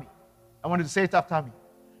after me. I wanted to say it after me.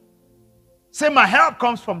 Say, my help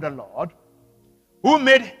comes from the Lord, who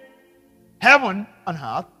made heaven and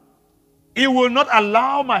earth. He will not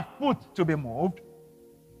allow my foot to be moved.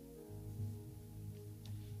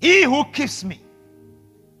 He who keeps me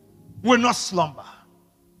will not slumber.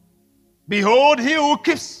 Behold, he who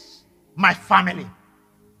keeps my family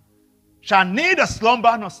shall neither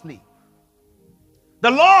slumber nor sleep.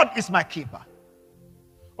 The Lord is my keeper.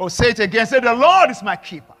 Oh, say it again. Say, the Lord is my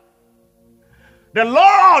keeper. The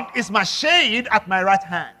Lord is my shade at my right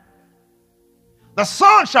hand. The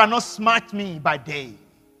sun shall not smite me by day,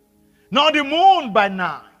 nor the moon by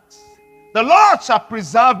night. The Lord shall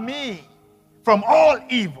preserve me from all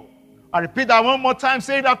evil. I repeat that one more time.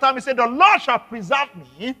 Say it after me. Say, the Lord shall preserve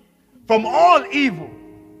me from all evil.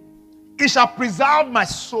 He shall preserve my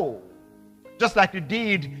soul, just like he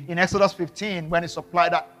did in Exodus 15 when he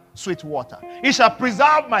supplied that sweet water. He shall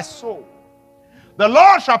preserve my soul. The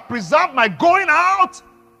Lord shall preserve my going out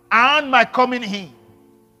and my coming in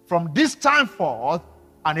from this time forth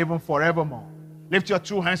and even forevermore. Lift your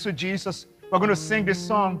two hands to Jesus. We're going to sing this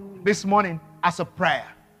song this morning as a prayer.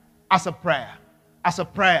 As a prayer. As a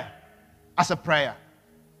prayer. As a prayer.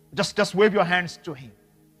 Just wave your hands to him.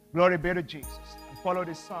 Glory be to Jesus. And follow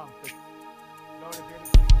this song. Glory be to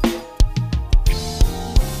Jesus.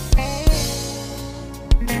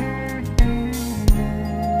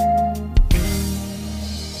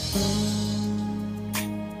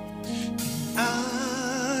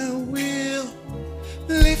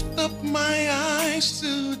 Up my eyes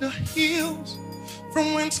to the hills,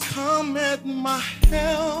 from whence cometh my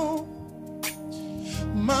help.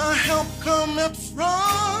 My help cometh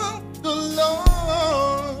from the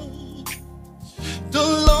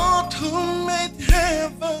Lord who made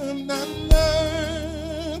heaven and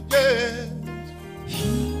earth. Yes.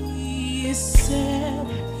 He said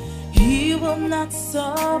he will not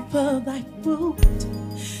suffer thy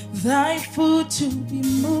foot to be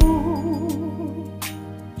moved.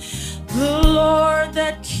 The Lord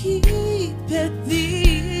that keepeth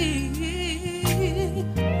thee,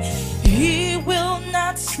 he will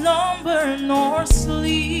not slumber nor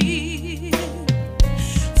sleep.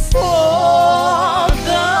 For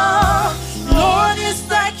the Lord is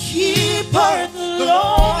thy keeper, the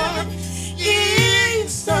Lord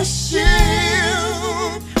is thy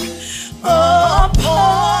shield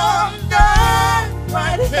upon thy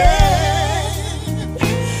right hand,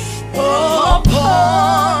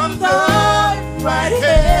 upon thy right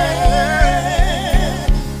hand.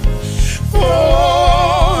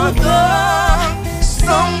 For the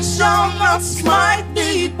sun shall not smite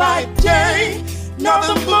thee by day, nor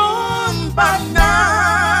the moon by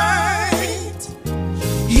night.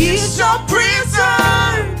 He shall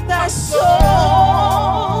preserve thy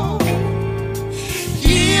soul,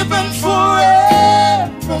 even forevermore.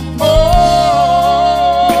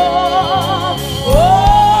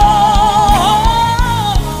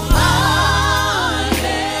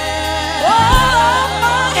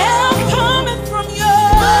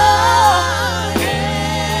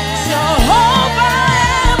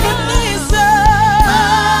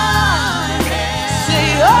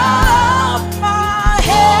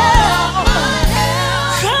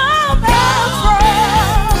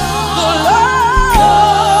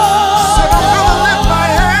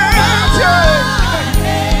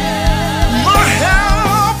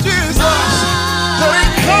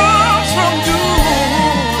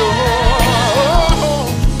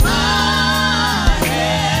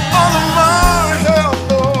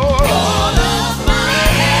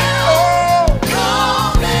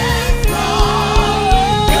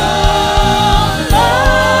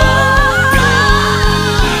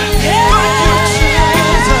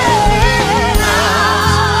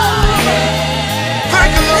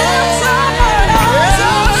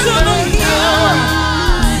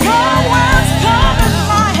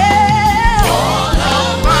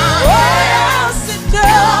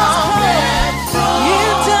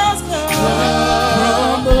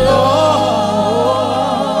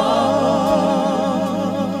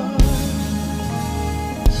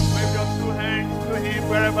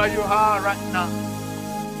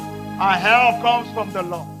 From the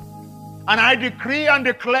Lord. And I decree and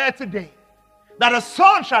declare today that the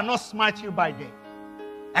sun shall not smite you by day.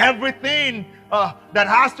 Everything that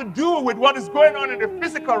has to do with what is going on in the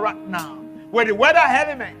physical right now, with the weather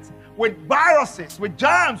elements, with viruses, with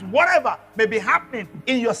germs, whatever may be happening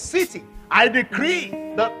in your city, I decree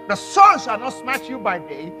that the sun shall not smite you by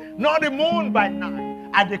day, nor the moon by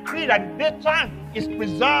night. I decree that the daytime is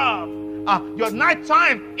preserved, your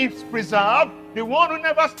nighttime is preserved. The one who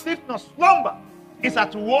never sleeps nor slumber is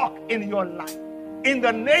at work in your life. In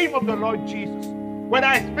the name of the Lord Jesus. Whether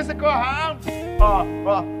it's physical harm,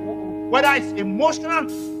 whether it's emotional,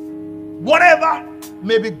 whatever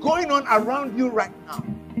may be going on around you right now,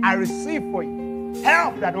 I receive for you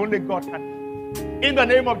help that only God can do. In the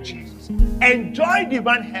name of Jesus. Enjoy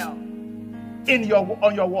divine help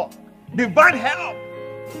on your work. Divine help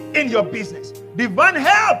in your business. Divine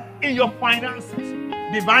help in your finances.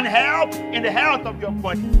 Divine help in the health of your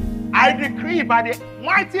body. I decree by the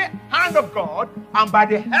mighty hand of God and by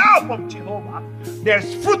the help of Jehovah,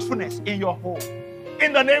 there's fruitfulness in your home.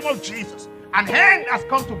 In the name of Jesus. An hand has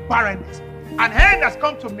come to barrenness. An hand has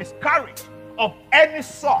come to miscarriage of any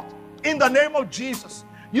sort. In the name of Jesus,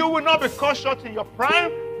 you will not be cut short in your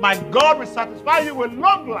prime. My God will satisfy you with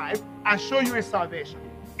long life and show you his salvation.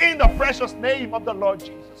 In the precious name of the Lord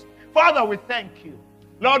Jesus. Father, we thank you.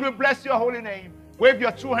 Lord, we bless your holy name. Wave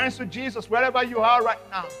your two hands to Jesus wherever you are right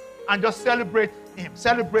now and just celebrate him.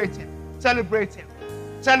 Celebrate him. Celebrate him.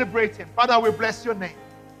 Celebrate him. Father, we bless your name.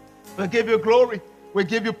 We give you glory. We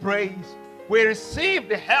give you praise. We receive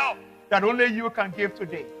the help that only you can give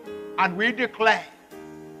today. And we declare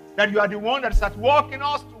that you are the one that is at work in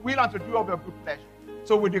us to will and to do of your good pleasure.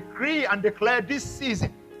 So we decree and declare this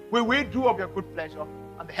season, we will do of your good pleasure,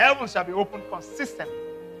 and the heavens shall be opened consistently.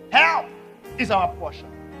 Help is our portion.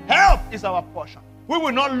 Help is our portion. We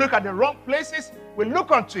will not look at the wrong places. We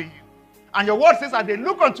look unto you. And your word says that they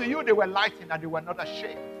look unto you, they were lightened and they were not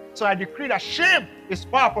ashamed. So I decree that shame is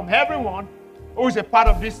far from everyone who is a part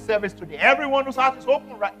of this service today. Everyone whose heart is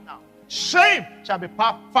open right now. Shame shall be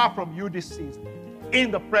far from you this season. In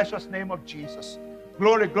the precious name of Jesus.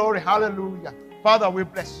 Glory, glory, hallelujah. Father, we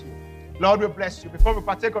bless you. Lord, we bless you. Before we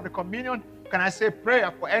partake of the communion, can I say prayer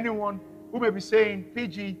for anyone who may be saying,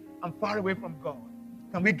 PG, I'm far away from God?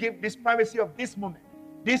 Can we give this privacy of this moment,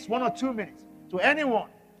 this 1 or 2 minutes, to anyone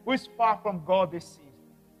who is far from God this season?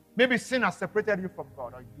 Maybe sin has separated you from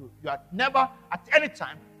God, or you have never at any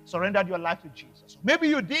time surrendered your life to Jesus. Maybe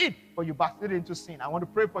you did, but you backslid into sin. I want to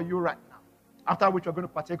pray for you right now, after which we're going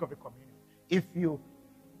to partake of the communion. If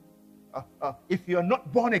you're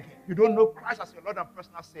not born again, you don't know Christ as your Lord and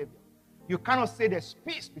personal Savior, you cannot say there's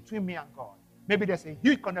peace between me and God. Maybe there's a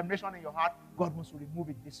huge condemnation in your heart. God wants to remove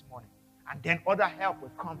it this morning. And then other help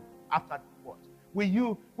will come afterwards. Will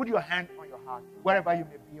you put your hand on your heart, wherever you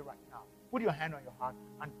may be right now? Put your hand on your heart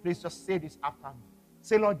and please just say this after me.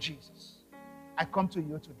 Say, Lord Jesus, I come to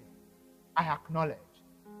you today. I acknowledge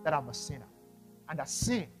that I'm a sinner and that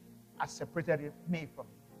sin has separated me from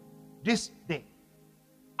you. This day,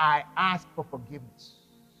 I ask for forgiveness.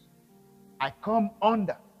 I come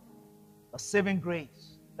under the saving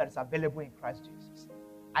grace that is available in Christ Jesus.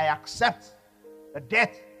 I accept the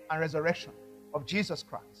death and resurrection of Jesus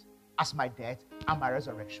Christ as my death and my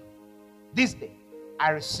resurrection. This day, I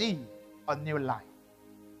receive a new life.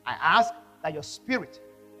 I ask that your spirit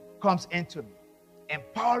comes into me,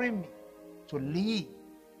 empowering me to live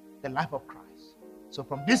the life of Christ. So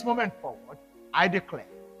from this moment forward, I declare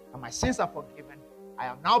that my sins are forgiven. I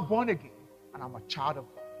am now born again, and I'm a child of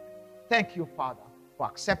God. Thank you, Father, for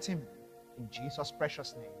accepting me. In Jesus'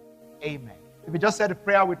 precious name, amen. If you just said a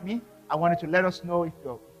prayer with me, I wanted to let us know if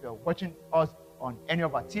you're watching us on any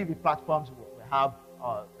of our TV platforms. We have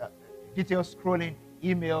the details scrolling,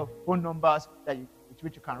 email, phone numbers with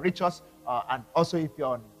which you can reach us. And also if you're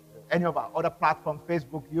on any of our other platforms,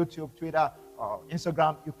 Facebook, YouTube, Twitter,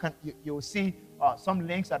 Instagram, you will see some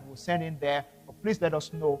links that we'll send in there. But please let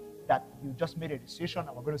us know that you just made a decision,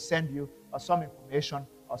 and we're going to send you some information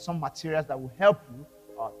or some materials that will help you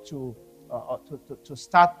to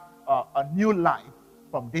start a new life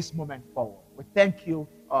from this moment forward. We thank you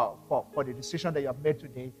for the decision that you have made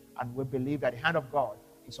today, and we believe that the hand of God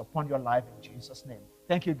is upon your life in Jesus' name.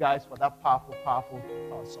 Thank you guys for that powerful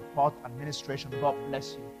support and ministration. God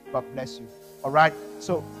bless you. God bless you. All right.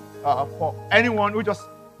 So for anyone who just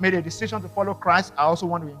made a decision to follow Christ, I also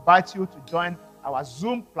want to invite you to join our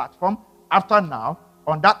Zoom platform. After now,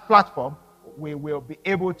 on that platform, we will be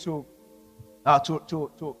able to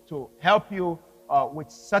help you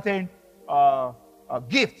with certain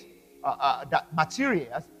gifts, that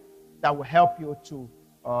materials that will help you to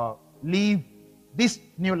live this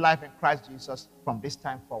new life in Christ Jesus from this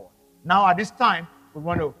time forward. Now, at this time, we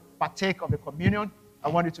want to partake of the communion. I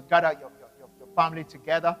want you to gather your family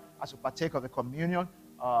together as we partake of the communion.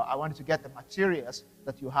 I want you to get the materials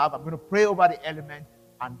that you have. I'm going to pray over the element,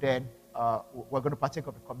 and then we're going to partake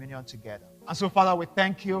of the communion together. And so, Father, we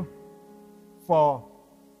thank you for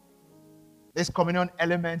this communion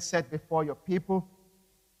element set before your people.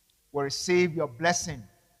 We receive your blessing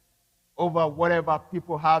over whatever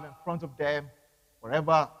people have in front of them,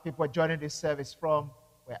 wherever people are joining this service from.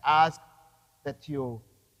 We ask that you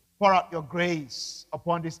pour out your grace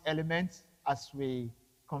upon this element as we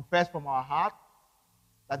confess from our heart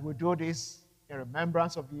that we do this in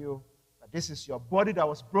remembrance of you, that this is your body that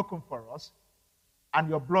was broken for us and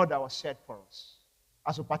your blood that was shed for us.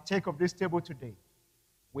 As we partake of this table today,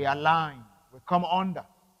 we align, we come under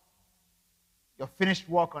your finished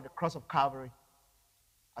work on the cross of Calvary.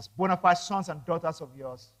 As bona fide sons and daughters of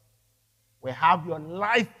yours, we have your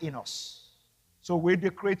life in us. So we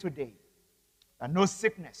decree today that no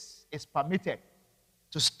sickness is permitted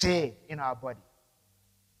to stay in our body.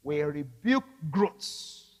 We rebuke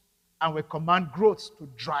growths and we command growths to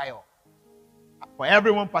dry up. For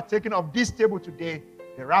everyone partaking of this table today,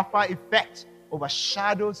 The Rapha effect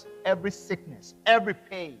overshadows every sickness, every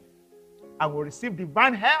pain, and will receive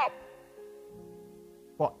divine help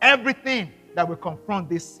for everything that will confront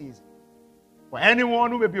this season. For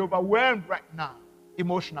anyone who may be overwhelmed right now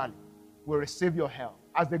emotionally, will receive your help.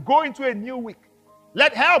 As they go into a new week,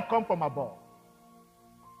 let help come from above.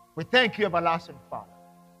 We thank you, everlasting Father.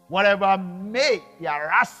 Whatever may be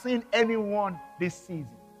harassing anyone this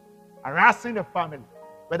season, harassing the family,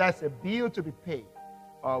 whether it's a bill to be paid,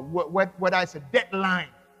 or whether it's a deadline,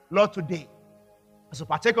 Lord, today, as a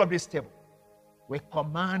partaker of this table, we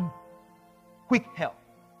command quick help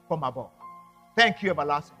from above. Thank you,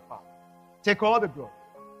 everlasting Father. Take all the glory.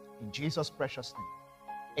 In Jesus' precious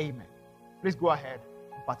name, amen. Please go ahead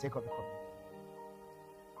and partake of the communion.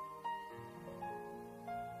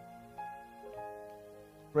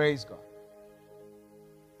 Praise God.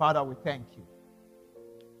 Father, we thank you.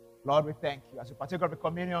 Lord, we thank you. As you partake of the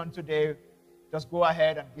communion today, just go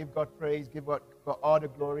ahead and give God praise, give God all the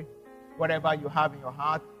glory. Whatever you have in your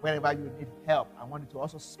heart, wherever you need help, I want you to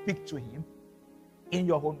also speak to Him in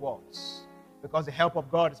your own words. Because the help of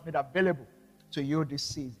God is made available to you this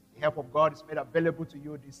season. The help of God is made available to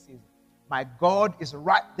you this season. My God is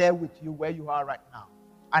right there with you where you are right now.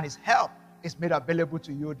 And His help is made available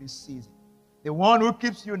to you this season. The one who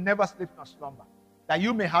keeps you never sleeps nor slumber, that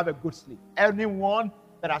you may have a good sleep. Anyone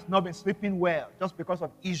that has not been sleeping well just because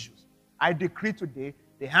of issues, I decree today,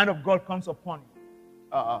 the hand of God comes upon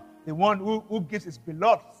you. The one who gives His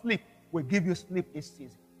beloved sleep will give you sleep this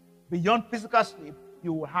season. Beyond physical sleep,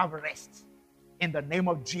 you will have rest. In the name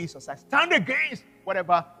of Jesus, I stand against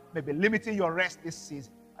whatever may be limiting your rest this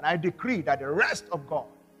season. And I decree that the rest of God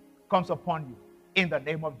comes upon you in the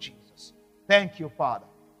name of Jesus. Thank you, Father.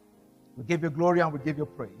 We give you glory and we give you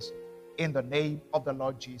praise in the name of the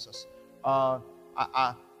Lord Jesus.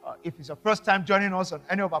 If it's your first time joining us on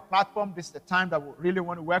any of our platforms, this is the time that we really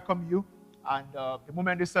want to welcome you. And the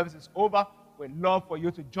moment this service is over, we'd love for you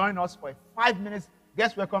to join us for a 5-minute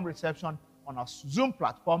guest welcome reception on our Zoom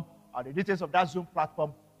platform. The details of that Zoom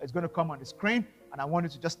platform is going to come on the screen. And I want you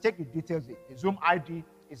to just take the details. The Zoom ID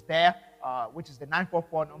is there, which is the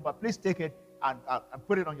 944 number. Please take it and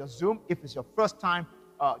put it on your Zoom. If it's your first time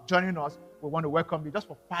joining us, we want to welcome you just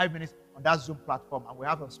for 5 minutes on that Zoom platform. And we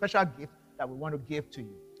have a special gift that we want to give to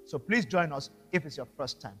you. So please join us if it's your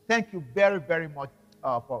first time. Thank you very, very much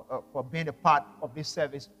for being a part of this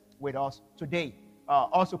service with us today.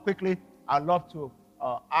 Also, quickly, I'd love to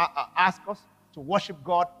ask us to worship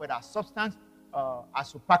God with our substance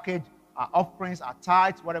as we package our offerings, our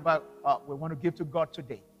tithes, whatever we want to give to God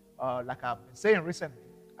today. Like I've been saying recently,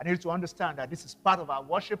 I need to understand that this is part of our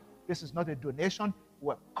worship. This is not a donation.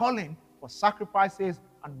 We're calling for sacrifices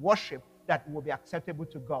and worship that will be acceptable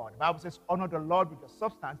to God. The Bible says, honor the Lord with your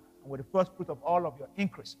substance and with the first fruit of all of your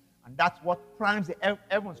increase. And that's what primes the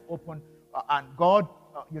heavens open, and God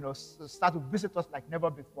start to visit us like never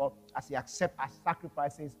before as He accepts our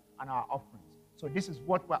sacrifices and our offerings. So this is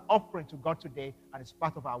what we're offering to God today, and it's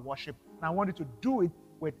part of our worship. And I want you to do it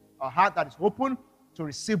with a heart that is open to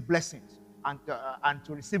receive blessings and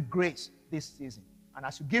to receive grace this season. And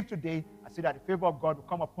as you give today, I see that the favor of God will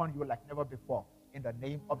come upon you like never before in the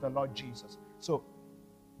name of the Lord Jesus. So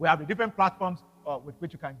we have the different platforms with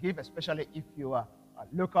which you can give, especially if you are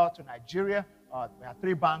local to Nigeria. We have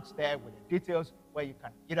 3 banks there with the details where you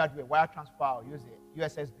can either do a wire transfer or use the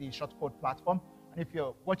USSD short code platform. And if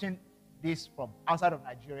you're watching this from outside of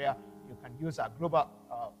Nigeria, you can use our global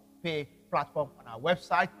pay platform on our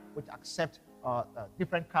website, which accepts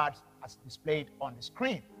different cards as displayed on the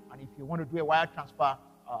screen. And if you want to do a wire transfer,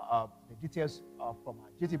 the details from our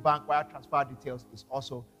GT Bank wire transfer details is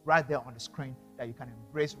also right there on the screen that you can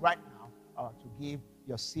embrace right now to give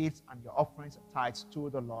your seeds and your offerings and tithes to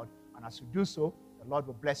the Lord. And as you do so, the Lord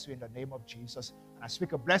will bless you in the name of Jesus. And I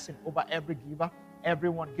speak a blessing over every giver,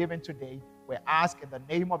 everyone giving today. We ask in the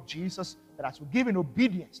name of Jesus that as we give in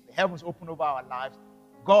obedience, the heavens open over our lives.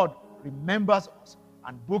 God remembers us,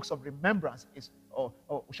 and books of remembrance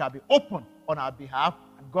shall be opened on our behalf.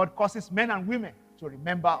 And God causes men and women to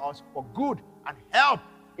remember us for good, and help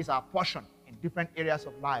is our portion in different areas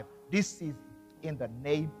of life this season in the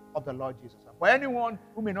name of the Lord Jesus. And for anyone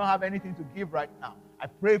who may not have anything to give right now, I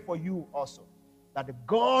pray for you also that the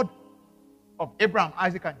God of Abraham,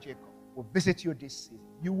 Isaac, and Jacob will visit you this season.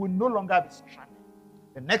 You will no longer be stranded.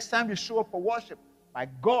 The next time you show up for worship, my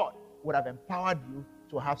God would have empowered you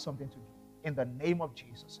to have something to do. In the name of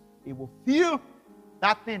Jesus, He will fill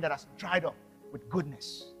that thing that has dried up with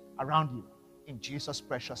goodness around you. In Jesus'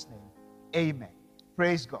 precious name, amen.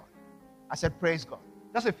 Praise God. I said praise God.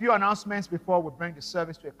 Just a few announcements before we bring the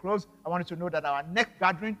service to a close. I want you to know that our next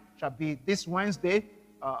gathering shall be this Wednesday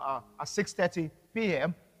at 6:30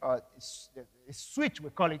 p.m., the switch, we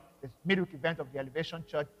call it, the midweek event of the Elevation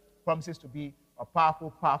Church, promises to be a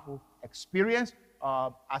powerful, powerful experience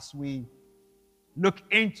as we look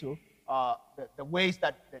into the ways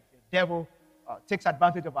that the devil takes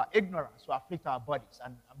advantage of our ignorance to afflict our bodies.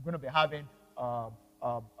 And I'm going to be having a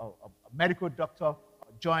medical doctor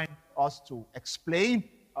join us to explain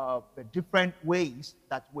the different ways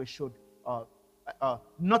that we should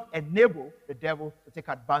not enable the devil to take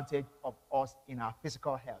advantage of us in our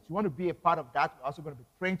physical health. You want to be a part of that? We're also going to be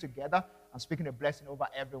praying together and speaking a blessing over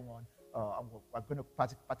everyone. And we're going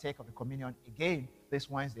to partake of the communion again this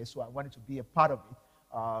Wednesday, so I wanted to be a part of it,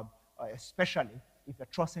 especially if you're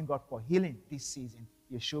trusting God for healing this season.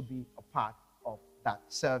 You should be a part of that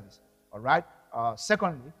service. All right?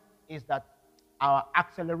 Secondly, is that our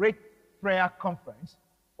Accelerate Prayer Conference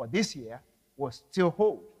for this year will still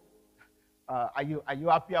hold. Are you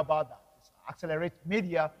happy about that? It's Accelerate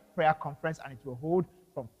Media Prayer Conference, and it will hold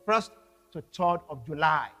from 1st to 3rd of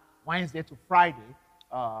July, Wednesday to Friday,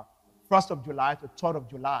 1st of July to 3rd of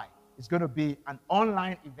July. It's going to be an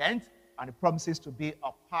online event, and it promises to be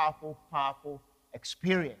a powerful, powerful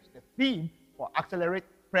experience. The theme for Accelerate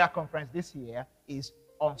Prayer Conference this year is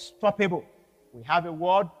unstoppable. We have a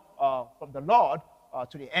word from the Lord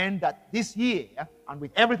to the end that this year, and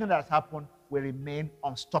with everything that has happened, will remain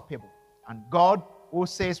unstoppable. And God, who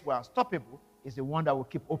says we're unstoppable, is the one that will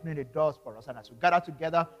keep opening the doors for us. And as we gather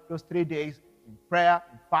together those 3 days in prayer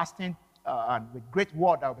and fasting, and with great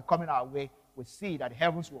word that will be coming our way, we see that the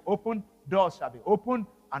heavens will open, doors shall be opened,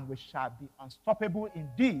 and we shall be unstoppable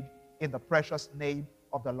indeed in the precious name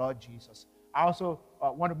of the Lord Jesus. I also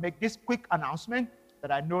want to make this quick announcement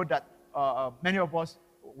that I know that many of us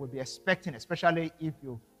will be expecting, especially if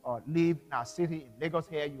you live in our city in Lagos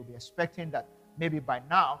here, you'll be expecting that maybe by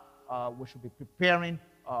now we should be preparing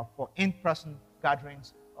for in-person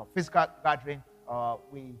gatherings, physical gathering.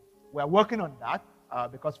 We are working on that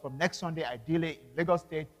because from next Sunday, ideally in Lagos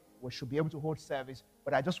State, we should be able to hold service.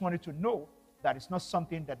 But I just wanted to know that it's not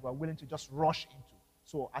something that we're willing to just rush into.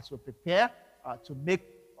 So as we prepare to make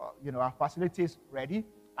our facilities ready,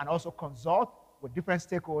 and also consult with different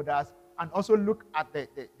stakeholders, and also look at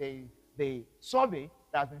the survey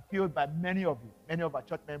that has been filled by many of you, many of our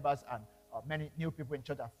church members, and many new people in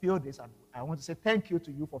church have filled this. And I want to say thank you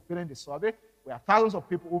to you for filling the survey. We have thousands of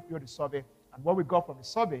people who filled the survey, and what we got from the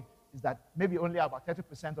survey is that maybe only about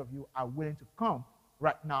 30% of you are willing to come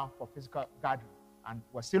right now for physical gathering. And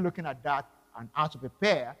we're still looking at that and how to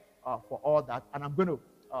prepare for all that. And I'm going to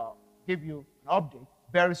give you an update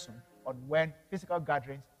very soon on when physical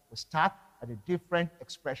gatherings will start at the different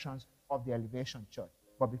expressions of the Elevation Church.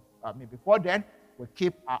 But before then, we'll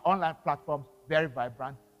keep our online platforms very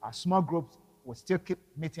vibrant. Our small groups will still keep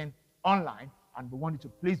meeting online, and we want you to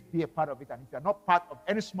please be a part of it. And if you're not part of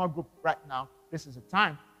any small group right now, this is the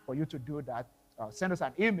time for you to do that. Send us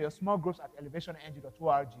an email,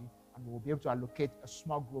 smallgroups@elevationg.org, and we will be able to allocate a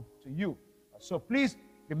small group to you. So please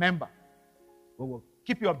remember, we will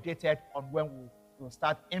keep you updated on when we will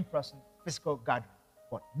start in-person physical gathering,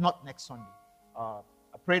 but not next Sunday. I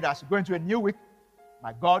pray that as you go into a new week,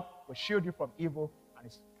 my God will shield you from evil, and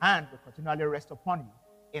his hand will continually rest upon you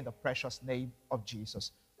in the precious name of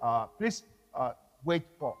Jesus. Please wait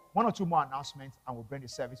for one or two more announcements, and we'll bring the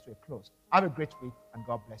service to a close. Have a great week, and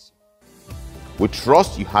God bless you. We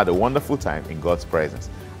trust you had a wonderful time in God's presence.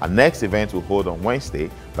 Our next event will hold on Wednesday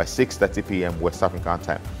by 6:30 p.m. West African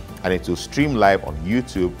time, and it will stream live on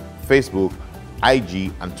YouTube, Facebook,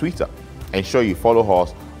 IG, and Twitter. Ensure you follow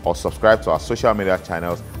us or subscribe to our social media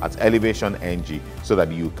channels at Elevation NG so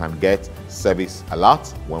that you can get service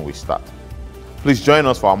alerts when we start. Please join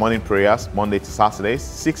us for our morning prayers Monday to Saturdays,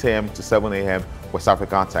 6 a.m. to 7 a.m. West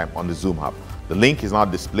African time on the Zoom app. The link is now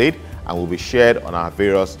displayed and will be shared on our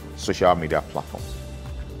various social media platforms.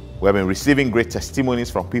 We have been receiving great testimonies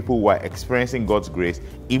from people who are experiencing God's grace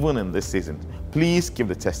even in this season. Please keep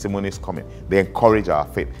the testimonies coming. They encourage our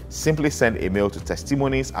faith. Simply send a mail to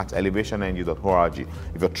testimonies@elevationg.org.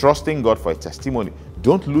 If you're trusting God for a testimony,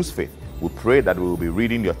 don't lose faith. We pray that we will be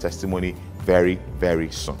reading your testimony very, very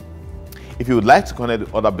soon. If you would like to connect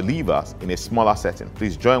with other believers in a smaller setting,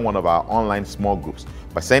 please join one of our online small groups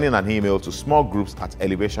by sending an email to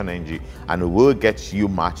smallgroups@elevationg, and we will get you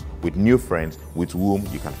matched with new friends with whom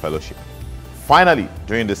you can fellowship. Finally,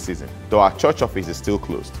 during this season, though our church office is still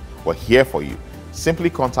closed, we're here for you. Simply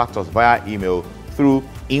contact us via email through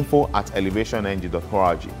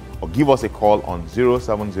info@elevationg.org, or give us a call on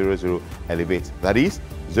 0700 Elevate. That is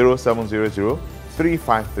 0700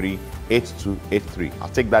 353 8283. I'll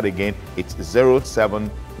take that again. It's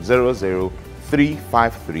 0700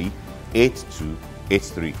 353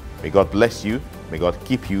 8283. May God bless you May God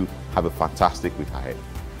keep you. Have a fantastic week ahead.